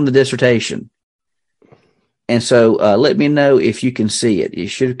from the dissertation. And so let me know if you can see it. It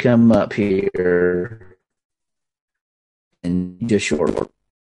should come up here in just short.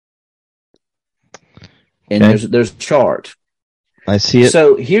 And there's a chart. I see it.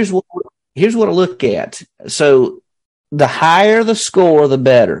 So here's what I look at. So the higher the score, the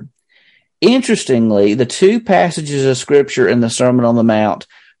better. Interestingly, the 2 passages of scripture in the Sermon on the Mount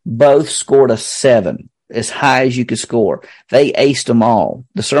both scored a 7, as high as you could score. They aced them all.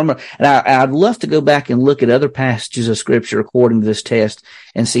 The sermon, and I'd love to go back and look at other passages of scripture according to this test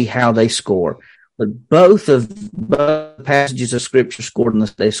and see how they score. But both passages of scripture scored, and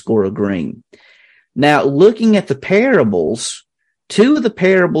they score a green. Now, looking at the parables, 2 of the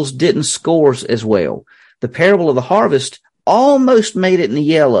parables didn't score as well. The parable of the harvest almost made it in the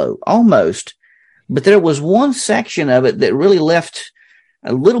yellow, almost. But there was one section of it that really left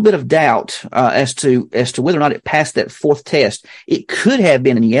a little bit of doubt as to whether or not it passed that 4th test. It could have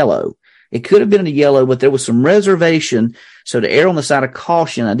been in yellow. It could have been in yellow, but there was some reservation. So to err on the side of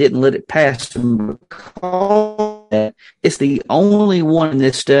caution, I didn't let it pass. It's the only one in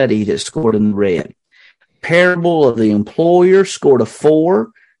this study that scored in red. parable of the employer scored a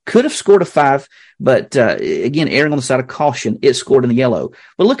 4. Could have scored a 5, but again, erring on the side of caution, it scored in the yellow.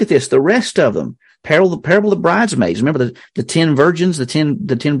 But look at this: the rest of them. Parable of the bridesmaids. Remember the 10 virgins, the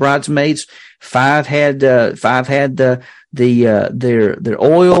 10 bridesmaids. 5 had their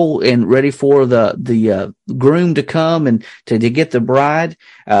oil and ready for the groom to come and to get the bride.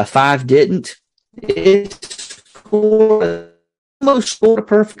 5 didn't. It almost scored a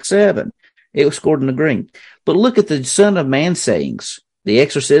perfect 7. It was scored in the green. But look at the Son of Man sayings. The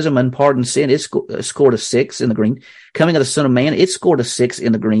exorcism, unpardoned sin, it scored a 6 in the green. Coming of the Son of Man, it scored a 6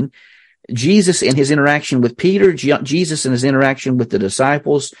 in the green. Jesus and his interaction with Peter, Jesus and his interaction with the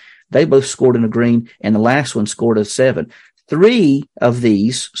disciples, they both scored in the green, and the last one scored a 7. 3 of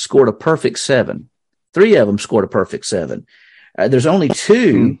these scored a perfect 7. 3 of them scored a perfect 7. There's only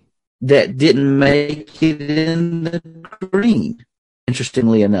 2 that didn't make it in the green,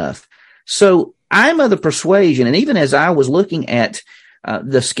 interestingly enough. So I'm of the persuasion, and even as I was looking at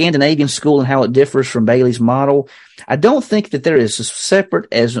the Scandinavian school and how it differs from Bailey's model, I don't think that they're as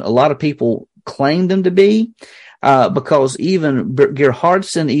separate as a lot of people claim them to be, because even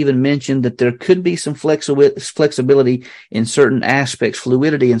Gerhardsen even mentioned that there could be some flexibility in certain aspects,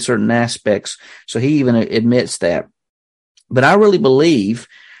 fluidity in certain aspects. So he even admits that. But I really believe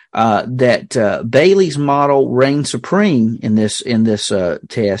that Bailey's model reigns supreme in this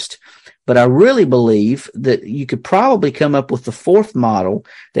test. But I really believe that you could probably come up with the 4th model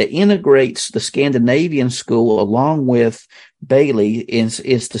that integrates the Scandinavian school along with Bailey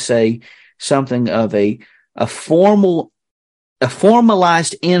is to say something of a formalized,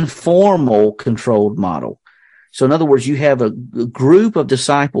 informal controlled model. So in other words, you have a group of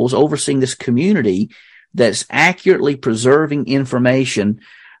disciples overseeing this community that's accurately preserving information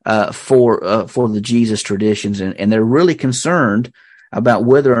for the Jesus traditions, and they're really concerned about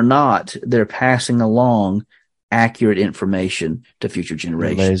whether or not they're passing along accurate information to future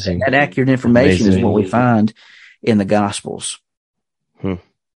generations. Amazing. And that accurate information is what we find in the Gospels.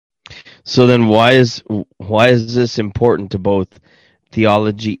 So then why is this important to both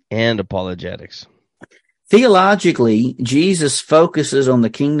theology and apologetics? Theologically, Jesus focuses on the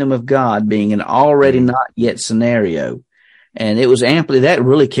kingdom of God being an already not yet scenario. And it was that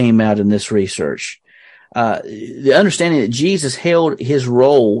really came out in this research. The understanding that Jesus held his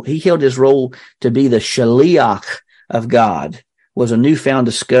role to be the shaliach of God was a newfound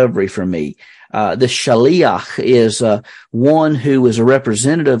discovery for me. The shaliach is one who is a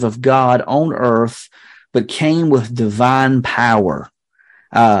representative of God on earth, but came with divine power.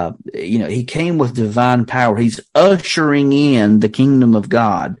 He came with divine power. He's ushering in the kingdom of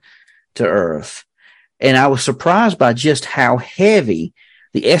God to earth. And I was surprised by just how heavy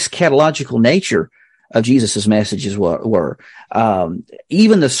the eschatological nature of Jesus' messages were.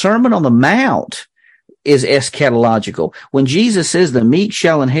 Even the Sermon on the Mount is eschatological. When Jesus says the meek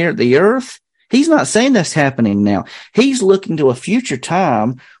shall inherit the earth, he's not saying that's happening now. He's looking to a future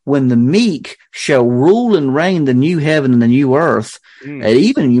time when the meek shall rule and reign the new heaven and the new earth. And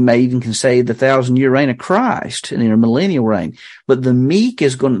even you may can say the 1,000-year reign of Christ and their millennial reign. But the meek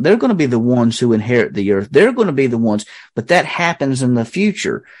they're going to be the ones who inherit the earth. They're going to be the ones, but that happens in the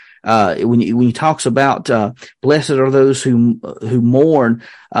future. When he talks about blessed are those who mourn,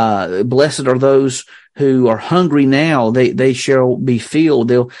 blessed are those who are hungry now, they shall be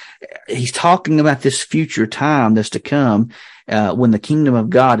filled. He's talking about this future time that's to come, when the kingdom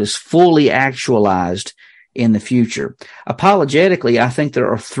of God is fully actualized in the future. Apologetically, I think there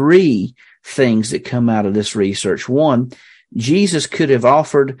are 3 things that come out of this research. One, Jesus could have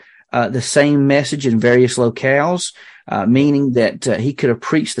offered the same message in various locales, meaning that he could have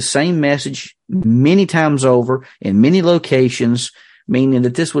preached the same message many times over in many locations, meaning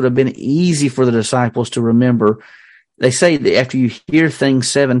that this would have been easy for the disciples to remember. They say that after you hear things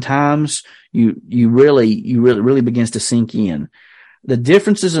 7 times, you really begins to sink in. The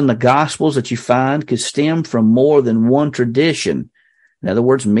differences in the Gospels that you find could stem from more than one tradition. In other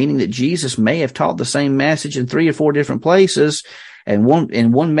words, meaning that Jesus may have taught the same message in 3 or 4 different places, and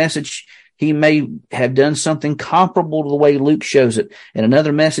in one message he may have done something comparable to the way Luke shows it. In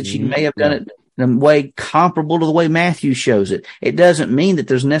another message, he may have done it in a way comparable to the way Matthew shows it. It doesn't mean that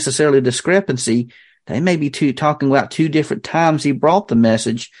there's necessarily a discrepancy. They may be talking about 2 different times he brought the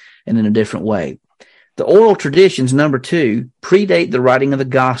message and in a different way. The oral traditions, number 2, predate the writing of the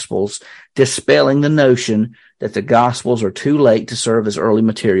Gospels, dispelling the notion that the Gospels are too late to serve as early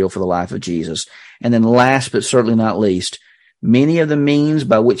material for the life of Jesus. And then last but certainly not least, many of the means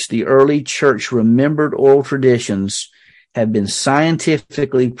by which the early church remembered oral traditions have been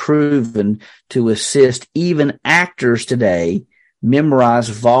scientifically proven to assist even actors today memorize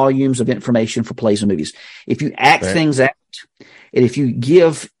volumes of information for plays and movies. If you act Right. things out, and if you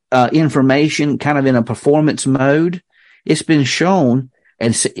give information kind of in a performance mode, it's been shown,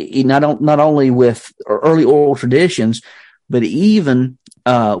 and not only with early oral traditions, but even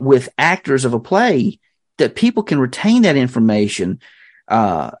with actors of a play, that people can retain that information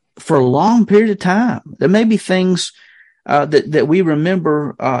for a long period of time. There may be things that we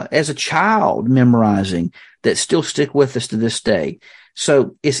remember as a child memorizing that still stick with us to this day.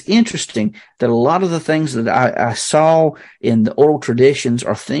 So it's interesting that a lot of the things that I saw in the oral traditions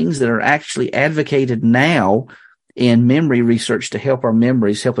are things that are actually advocated now in memory research to help our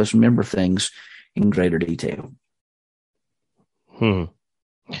memories, help us remember things in greater detail.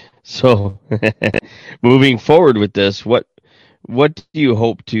 So moving forward with this, what do you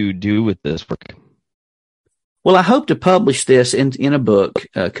hope to do with this work? Well, I hope to publish this in a book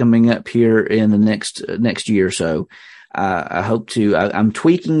coming up here in the next year or so. I hope to. I'm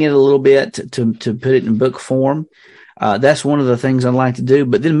tweaking it a little bit to put it in book form. That's one of the things I'd like to do.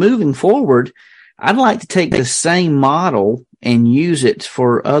 But then moving forward, I'd like to take the same model and use it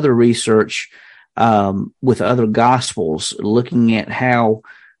for other research with other gospels, looking at how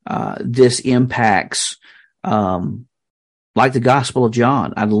this impacts, like the Gospel of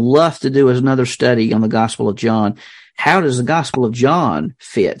John. I'd love to do another study on the Gospel of John. How does the Gospel of John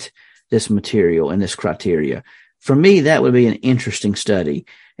fit this material and this criteria? For me, that would be an interesting study.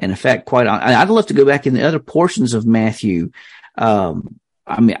 And in fact, I'd love to go back in the other portions of Matthew.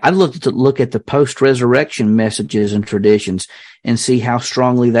 I'd love to look at the post-resurrection messages and traditions and see how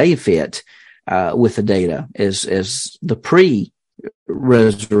strongly they fit with the data as the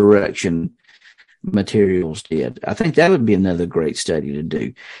pre-resurrection materials did. I think that would be another great study to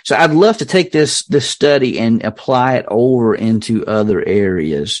do. So I'd love to take this study and apply it over into other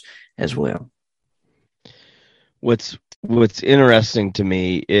areas as well. What's interesting to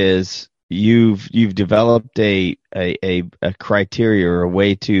me is you've developed a criteria or a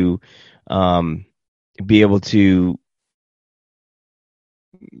way to be able to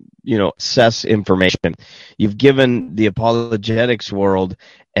assess information. You've given the apologetics world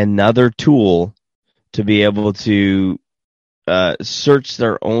another tool to be able to search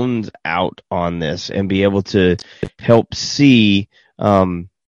their own out on this and be able to help see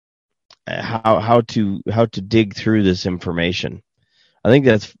how to dig through this information. I think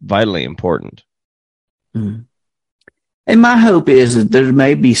that's vitally important. Mm-hmm. And my hope is that there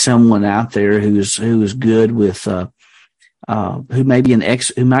may be someone out there who's good with who might be an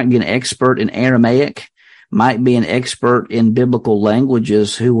expert in Aramaic, might be an expert in biblical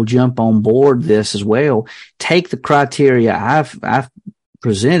languages, who will jump on board this as well. Take the criteria I've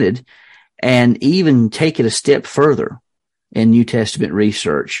presented, and even take it a step further in New Testament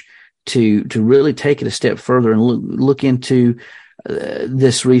research to really take it a step further and look into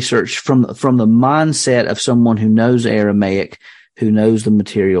this research from the mindset of someone who knows Aramaic, who knows the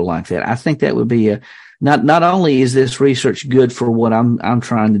material like that. I think that would be not only is this research good for what I'm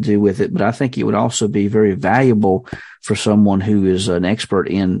trying to do with it, but I think it would also be very valuable for someone who is an expert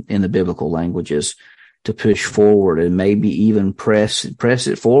in the biblical languages to push forward and maybe even press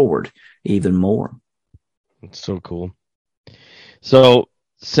it forward even more. It's so cool. So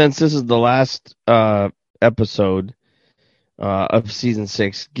since this is the last episode of season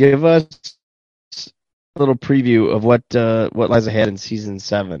 6, give us a little preview of what lies ahead in season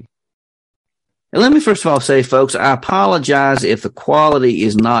 7. And let me first of all say, folks, I apologize if the quality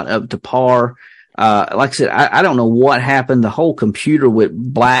is not up to par. Like I said, I don't know what happened. The whole computer went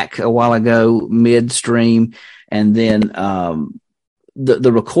black a while ago midstream, and then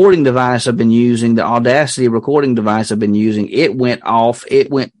the recording device I've been using, the Audacity recording device I've been using, it went off.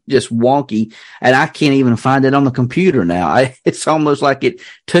 It went just wonky, and I can't even find it on the computer now. It's almost like it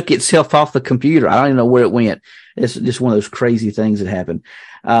took itself off the computer. I don't even know where it went. It's just one of those crazy things that happen.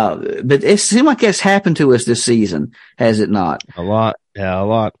 But it seemed like it's happened to us this season, has it not? A lot. Yeah, a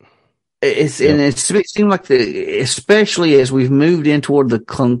lot. And it seemed like especially as we've moved in toward the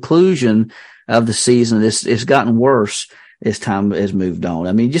conclusion of the season, it's gotten worse as time has moved on.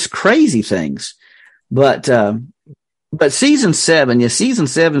 I mean, just crazy things. But season 7 is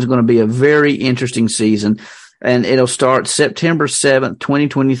going to be a very interesting season, and it'll start September 7th,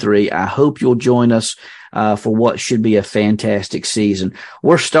 2023. I hope you'll join us for what should be a fantastic season.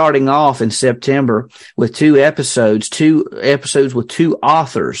 We're starting off in September with 2 episodes with 2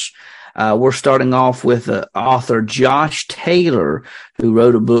 authors. We're starting off with author Josh Taylor, who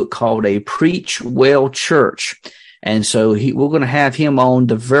wrote a book called A Preach Well Church. And so we're going to have him on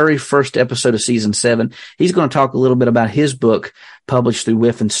the very first episode of season 7. He's going to talk a little bit about his book, published through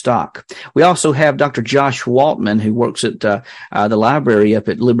Whiff and Stock. We also have Dr. Josh Waltman, who works at the library up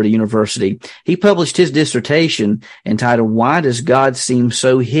at Liberty University. He published his dissertation entitled, Why Does God Seem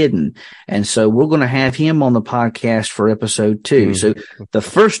So Hidden? And so we're going to have him on the podcast for episode 2. So the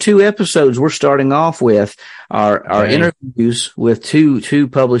first 2 episodes we're starting off with are interviews with two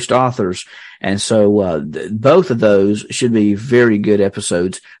published authors. And so both of those should be very good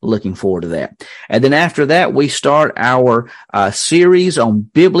episodes. Looking forward to that. And then after that, we start our series on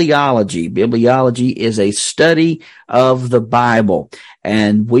bibliology. Bibliology is a study of the Bible.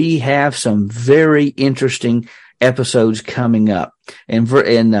 And we have some very interesting episodes coming up. And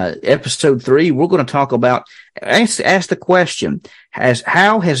in episode 3, we're going to talk about, ask the question,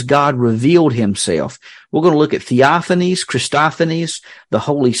 how has God revealed himself? We're going to look at theophanies, Christophanies, the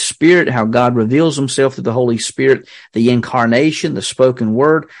Holy Spirit, how God reveals himself through the Holy Spirit, the incarnation, the spoken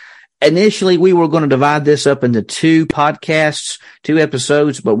word. Initially, we were going to divide this up into 2 podcasts, 2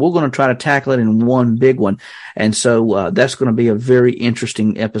 episodes, but we're going to try to tackle it in one big one. And so that's going to be a very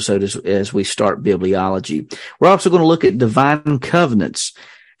interesting episode as we start bibliology. We're also going to look at divine covenants.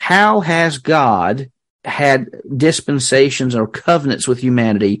 How has God had dispensations or covenants with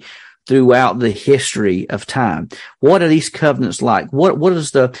humanity throughout the history of time? What are these covenants like? What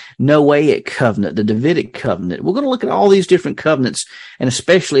is the Noahic covenant, the Davidic covenant? We're going to look at all these different covenants, and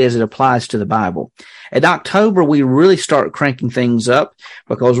especially as it applies to the Bible. In October, we really start cranking things up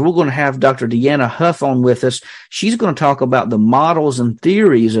because we're going to have Dr. Deanna Huff on with us. She's going to talk about the models and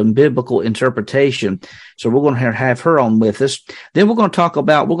theories of biblical interpretation. So we're going to have her on with us. Then we're going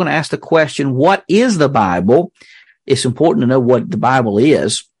to ask the question, what is the Bible? It's important to know what the Bible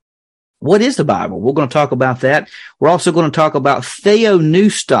is. What is the Bible? We're going to talk about that. We're also going to talk about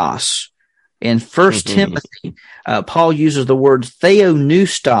theonoustos. In 1 Timothy, Paul uses the word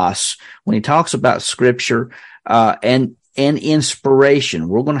theonoustos when he talks about Scripture and inspiration.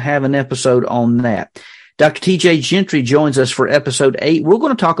 We're going to have an episode on that. Dr. T.J. Gentry joins us for episode 8. We're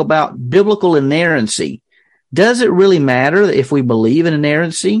going to talk about biblical inerrancy. Does it really matter if we believe in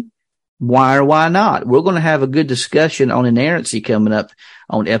inerrancy? Why or why not? We're going to have a good discussion on inerrancy coming up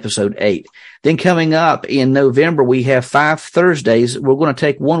on episode 8. Then coming up in November, we have 5 Thursdays. We're going to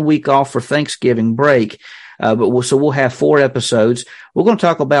take 1 week off for Thanksgiving break. But we'll have 4 episodes. We're going to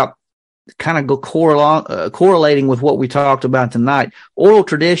talk about kind of correlating with what we talked about tonight, oral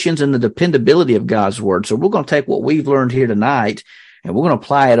traditions and the dependability of God's word. So we're going to take what we've learned here tonight, and we're going to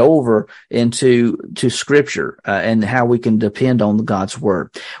apply it over to Scripture and how we can depend on God's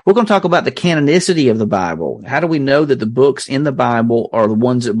word. We're going to talk about the canonicity of the Bible. How do we know that the books in the Bible are the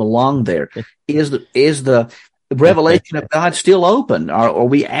ones that belong there? Is the revelation of God still open? Are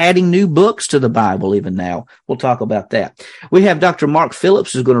we adding new books to the Bible even now? We'll talk about that. We have Dr. Mark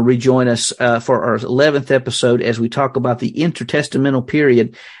Phillips who's going to rejoin us for our 11th episode as we talk about the intertestamental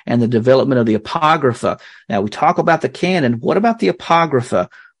period and the development of the Apocrypha. Now, we talk about the canon. What about the Apocrypha?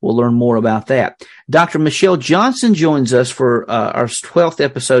 We'll learn more about that. Dr. Michelle Johnson joins us for our 12th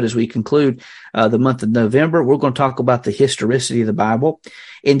episode as we conclude the month of November. We're going to talk about the historicity of the Bible.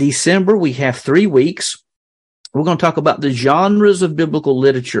 In December, we have 3 weeks. We're going to talk about the genres of biblical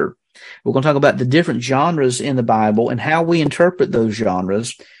literature. We're going to talk about the different genres in the Bible and how we interpret those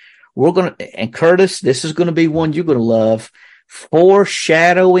genres. And Curtis, this is going to be one you're going to love.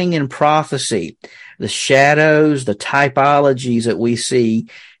 Foreshadowing and prophecy. The shadows, the typologies that we see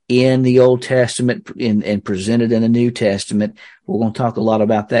in the Old Testament and presented in the New Testament. We're going to talk a lot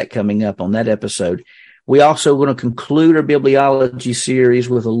about that coming up on that episode. We also going to conclude our bibliology series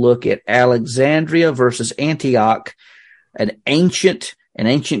with a look at Alexandria versus Antioch, an ancient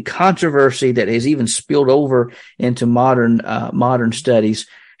controversy that has even spilled over into modern studies.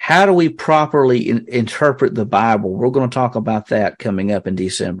 How do we properly interpret the Bible? We're going to talk about that coming up in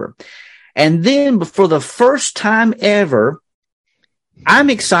December. And then for the first time ever, I'm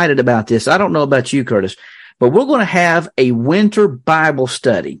excited about this. I don't know about you, Curtis, but we're going to have a winter Bible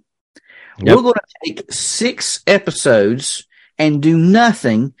study. Yep. We're going to take 6 episodes and do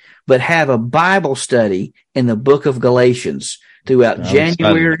nothing but have a Bible study in the book of Galatians throughout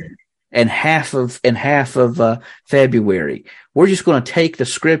January and half of February. We're just going to take the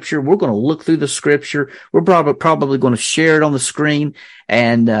Scripture. We're going to look through the Scripture. We're probably going to share it on the screen,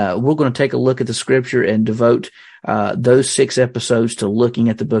 and we're going to take a look at the Scripture and devote those 6 episodes to looking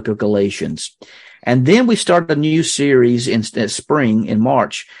at the book of Galatians. And then we start a new series in spring, in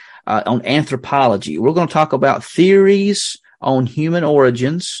March, on anthropology. We're going to talk about theories on human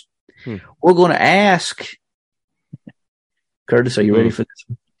origins. We're going to ask, Curtis, are you ready for this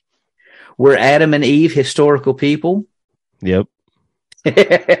one? Were Adam and Eve historical people? Yep.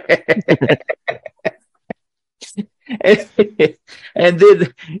 And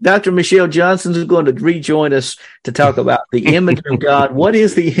then Dr. Michelle Johnson is going to rejoin us to talk about the image of God. What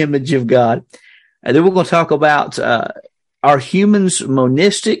is the image of God? And then we're going to talk about are humans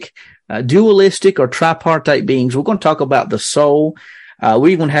monistic, dualistic, or tripartite beings? We're going to talk about the soul. We're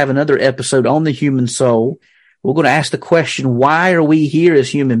even going to have another episode on the human soul. We're going to ask the question, why are we here as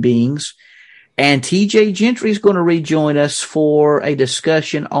human beings? And TJ Gentry is going to rejoin us for a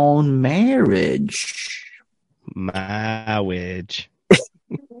discussion on marriage. Marriage.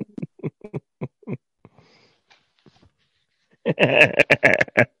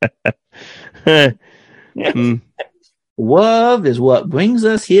 Love is what brings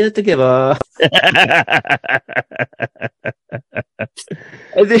us here together.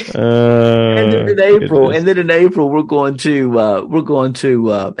 And then in April, we're going to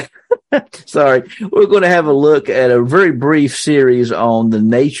have a look at a very brief series on the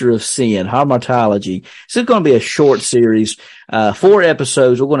nature of sin, hamartology. So it's going to be a short series, 4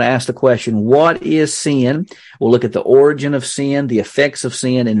 episodes. We're going to ask the question, what is sin? We'll look at the origin of sin, the effects of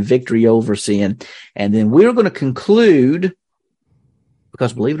sin, and victory over sin. And then we're going to conclude,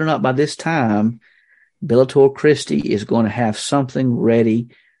 because believe it or not, by this time, Bellator Christi is going to have something ready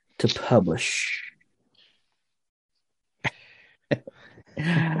to publish.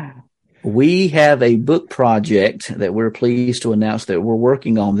 We have a book project that we're pleased to announce that we're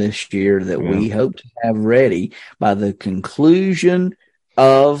working on this year that we hope to have ready by the conclusion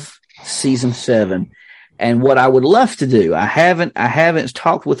of season 7. And what I would love to do, I haven't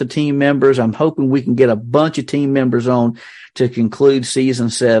talked with the team members. I'm hoping we can get a bunch of team members on to conclude season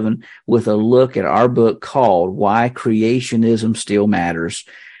 7 with a look at our book called Why Creationism Still Matters,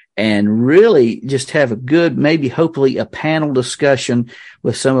 and really just have a good, maybe hopefully a panel discussion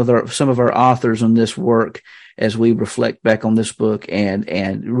with some of our authors on this work as we reflect back on this book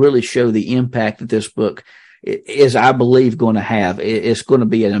and really show the impact that this book is, I believe, going to have. It's going to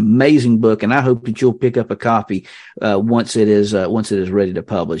be an amazing book, and I hope that you'll pick up a copy once it is ready to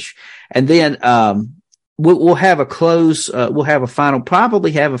publish. And then we'll have a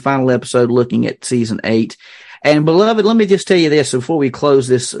final episode looking at season 8. And beloved, let me just tell you this before we close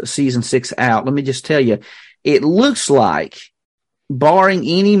this season 6 out. Let me just tell you, it looks like, barring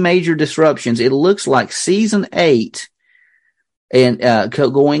any major disruptions, it looks like season 8 and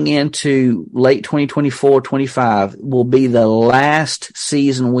going into late 2024-25 will be the last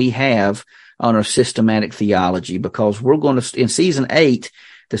season we have on our systematic theology, because we're going to, in season 8,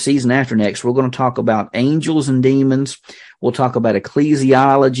 the season after next, we're going to talk about angels and demons. We'll talk about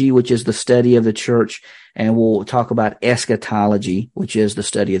ecclesiology, which is the study of the church, and we'll talk about eschatology, which is the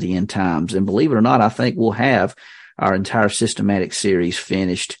study of the end times. And believe it or not, I think we'll have our entire systematic theology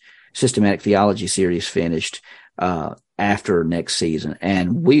series finished after next season.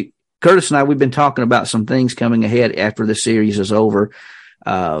 And Curtis and I, we've been talking about some things coming ahead after the series is over,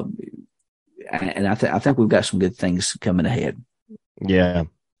 and I think we've got some good things coming ahead. Yeah,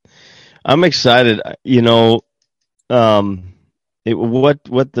 I'm excited.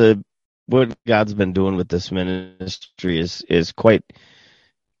 What God's been doing with this ministry is quite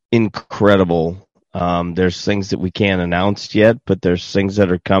incredible. There's things that we can't announce yet, but there's things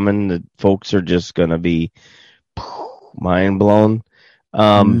that are coming that folks are just going to be mind blown.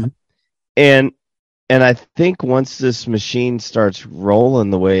 And I think once this machine starts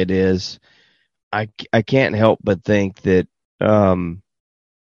rolling the way it is, I can't help but think that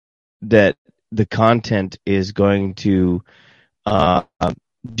that the content is going to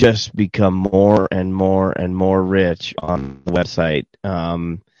just become more and more and more rich on the website.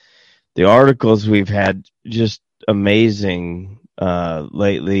 The articles we've had just amazing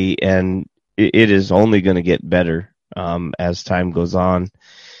lately, and it is only going to get better as time goes on,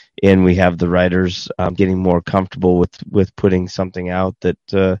 and we have the writers getting more comfortable with putting something out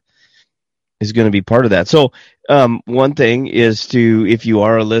that is going to be part of that. So one thing is to, if you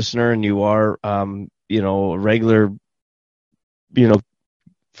are a listener and you are a regular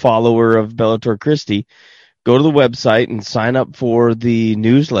follower of Bellator Christi, go to the website and sign up for the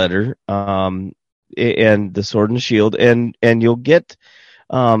newsletter and the Sword and Shield, and you'll get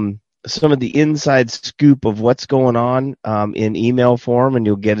some of the inside scoop of what's going on in email form, and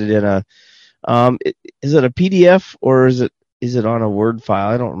you'll get it in a is it a PDF or is it on a Word file?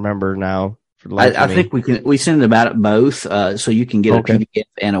 I don't remember now. I think we send them out both, so you can get a PDF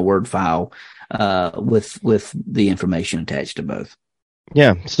and a Word file with the information attached to both.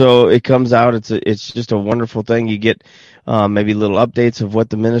 Yeah, so it comes out. It's just a wonderful thing. You get maybe little updates of what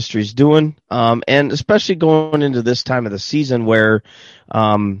the ministry's doing, and especially going into this time of the season where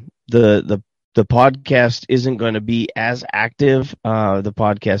the the podcast isn't going to be as active, the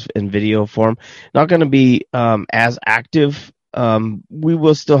podcast in video form, not going to be as active. We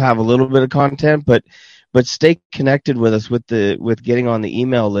will still have a little bit of content, but stay connected with us with getting on the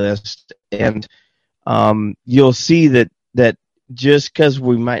email list, and you'll see that just because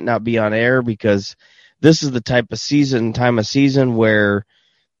we might not be on air, because this is the time of season where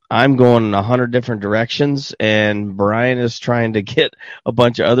I'm going in 100 different directions, and Brian is trying to get a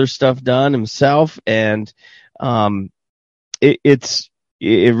bunch of other stuff done himself, and it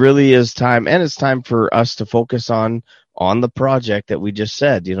really is time, and it's time for us to focus on the project that we just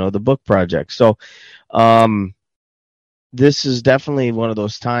said, the book project. So this is definitely one of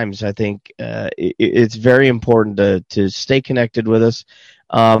those times. I think it's very important to stay connected with us.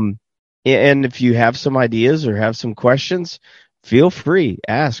 And if you have some ideas or have some questions, feel free,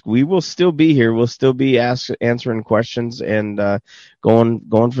 ask. We will still be here. We'll still be answering questions and going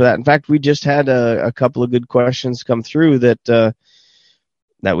for that. In fact, we just had a couple of good questions come through that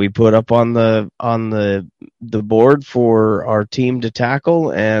we put up on the board for our team to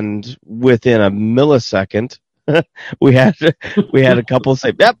tackle, and within a millisecond, we had a couple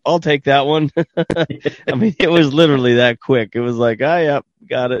say, "Yep, I'll take that one." I mean, it was literally that quick. It was like, yep,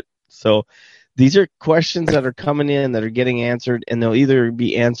 got it. So these are questions that are coming in that are getting answered, and they'll either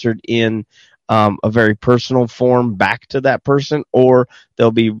be answered in a very personal form back to that person, or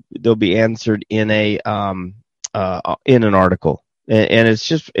they'll be answered in an article. And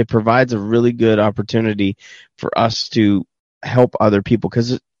it provides a really good opportunity for us to help other people,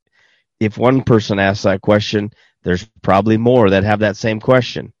 because if one person asks that question, there's probably more that have that same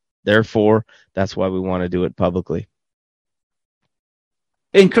question. Therefore, that's why we want to do it publicly.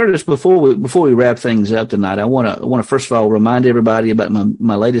 And Curtis, before we wrap things up tonight, I want to first of all remind everybody about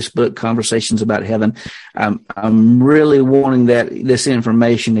my latest book, Conversations About Heaven. I'm really wanting this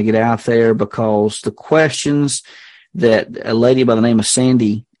information to get out there, because the questions that a lady by the name of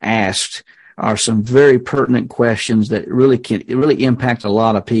Sandy asked are some very pertinent questions that really impact a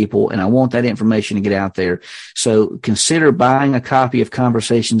lot of people, and I want that information to get out there. So consider buying a copy of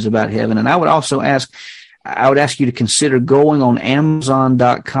Conversations About Heaven, and I would ask you to consider going on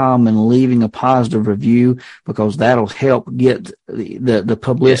Amazon.com and leaving a positive review, because that'll help get the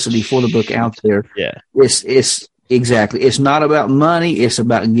publicity for the book out there. Yeah. It's exactly. It's not about money. It's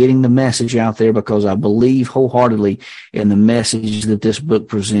about getting the message out there, because I believe wholeheartedly in the message that this book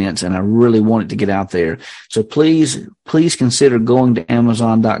presents, and I really want it to get out there. So please consider going to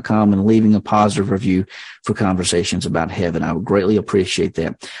Amazon.com and leaving a positive review for Conversations About Heaven. I would greatly appreciate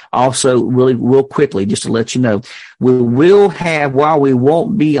that. Also, really real quickly, just to let you know, we will have, while we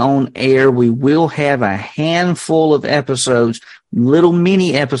won't be on air, we will have a handful of episodes, little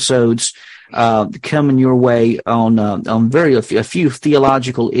mini episodes, coming your way on a few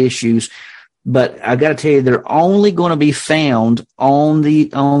theological issues, but I got to tell you, they're only going to be found on the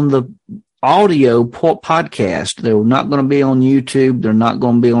audio podcast. They're not going to be on YouTube. They're not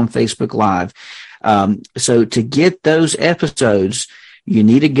going to be on Facebook Live. So to get those episodes, you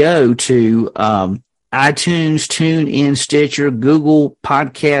need to go to iTunes, TuneIn, Stitcher, Google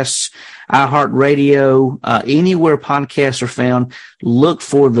Podcasts, iHeartRadio, anywhere podcasts are found. Look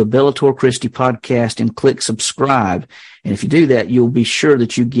for the Bellator Christi podcast and click subscribe. And if you do that, you'll be sure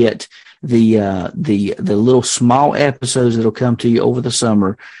that you get the little small episodes that'll come to you over the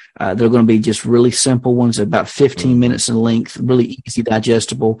summer. They're going to be just really simple ones, about 15 minutes in length, really easy,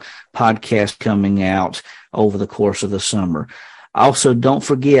 digestible podcast coming out over the course of the summer. Also, don't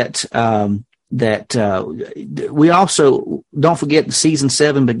forget don't forget season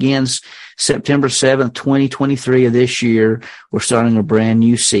 7 begins September 7th, 2023 of this year. We're starting a brand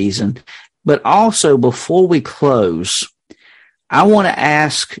new season. But also, before we close, I want to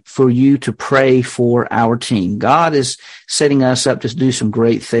ask for you to pray for our team. God is setting us up to do some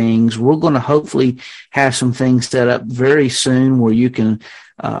great things. We're going to hopefully have some things set up very soon where you can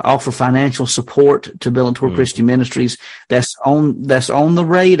offer financial support to Bellator Christi Ministries. That's on the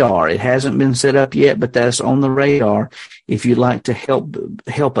radar. It hasn't been set up yet, but that's on the radar. If you'd like to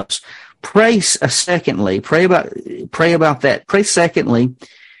help us, pray secondly. Pray about that. Pray secondly.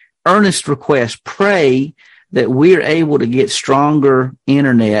 Earnest request. Pray that we're able to get stronger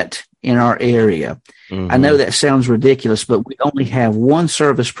internet in our area. I know that sounds ridiculous, but we only have one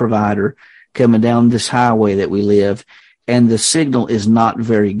service provider coming down this highway that we live, and the signal is not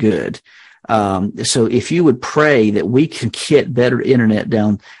very good. So if you would pray that we can get better internet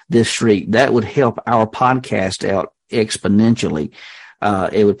down this street, that would help our podcast out exponentially.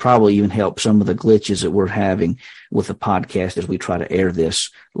 It would probably even help some of the glitches that we're having with the podcast as we try to air this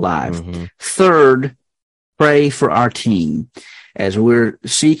live. Third, pray for our team. as we're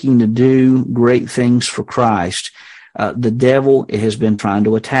seeking to do great things for Christ, the devil has been trying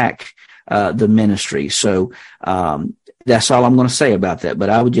to attack the ministry. So that's all I'm going to say about that. But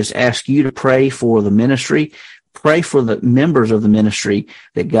I would just ask you to pray for the ministry, pray for the members of the ministry,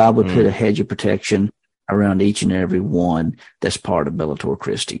 that God would put a hedge of protection around each and every one that's part of Bellator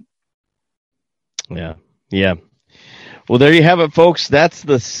Christi. Yeah. Well, there you have it, folks. That's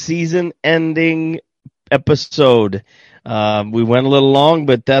the season-ending episode. We went a little long,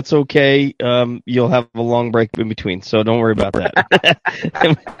 but that's okay. You'll have a long break in between, so don't worry about that.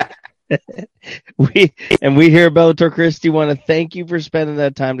 we here at Bellator Christi want to thank you for spending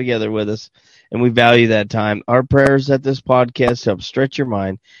that time together with us, and we value that time. Our prayers at this podcast help stretch your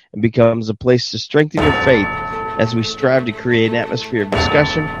mind and becomes a place to strengthen your faith as we strive to create an atmosphere of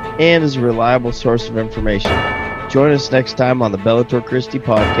discussion and as a reliable source of information. Join us next time on the Bellator Christi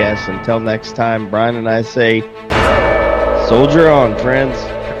podcast. Until next time, Brian and I say, soldier on, friends.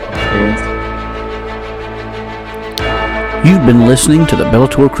 You've been listening to the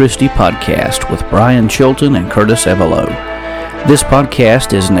Bellator Christi podcast with Brian Chilton and Curtis Evelo. This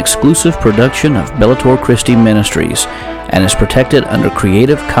podcast is an exclusive production of Bellator Christi Ministries and is protected under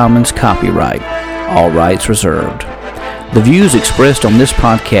Creative Commons copyright, all rights reserved. The views expressed on this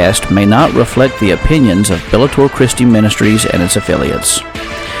podcast may not reflect the opinions of Bellator Christi Ministries and its affiliates.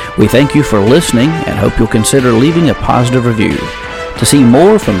 We thank you for listening and hope you'll consider leaving a positive review. To see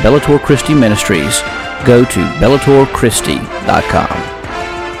more from Bellator Christi Ministries, go to bellatorchristi.com.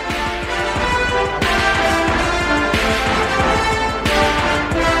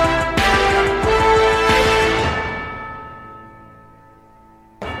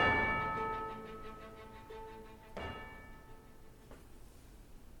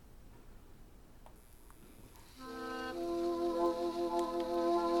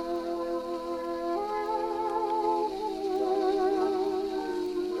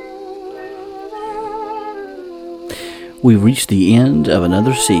 We've reached the end of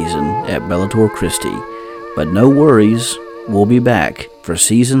another season at Bellator Christi, but no worries, we'll be back for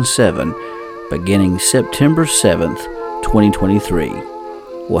Season 7 beginning September 7th, 2023.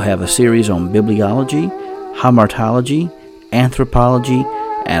 We'll have a series on bibliology, hamartology, anthropology,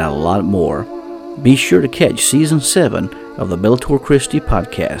 and a lot more. Be sure to catch Season 7 of the Bellator Christi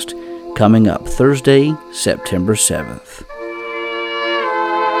podcast coming up Thursday, September 7th.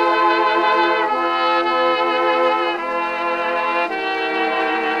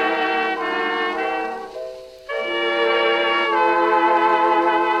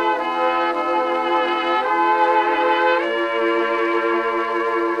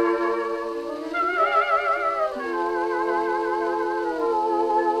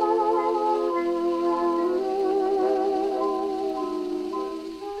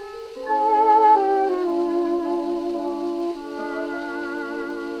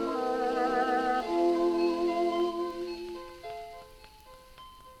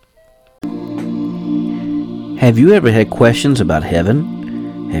 Have you ever had questions about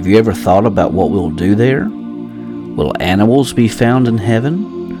heaven? Have you ever thought about what we'll do there? Will animals be found in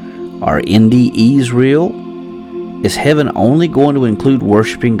heaven? Are NDEs real? Is heaven only going to include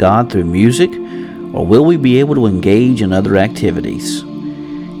worshiping God through music, or will we be able to engage in other activities?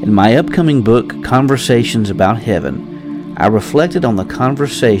 In my upcoming book, Conversations About Heaven, I reflected on the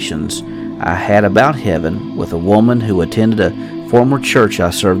conversations I had about heaven with a woman who attended a former church I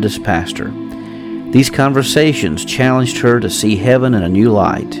served as pastor. These conversations challenged her to see heaven in a new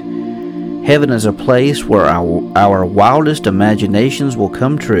light. Heaven is a place where our wildest imaginations will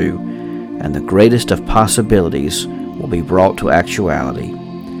come true and the greatest of possibilities will be brought to actuality.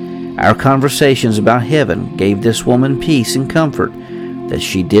 Our conversations about heaven gave this woman peace and comfort that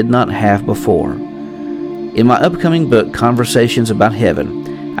she did not have before. In my upcoming book, Conversations About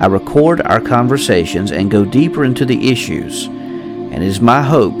Heaven, I record our conversations and go deeper into the issues, and it is my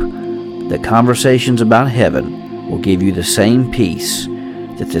hope that Conversations About Heaven will give you the same peace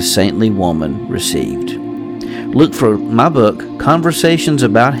that this saintly woman received. Look for my book, Conversations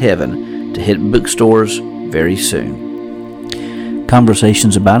About Heaven, to hit bookstores very soon.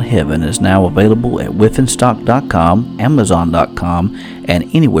 Conversations About Heaven is now available at whiffenstock.com, amazon.com, and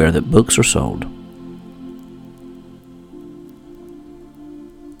anywhere that books are sold.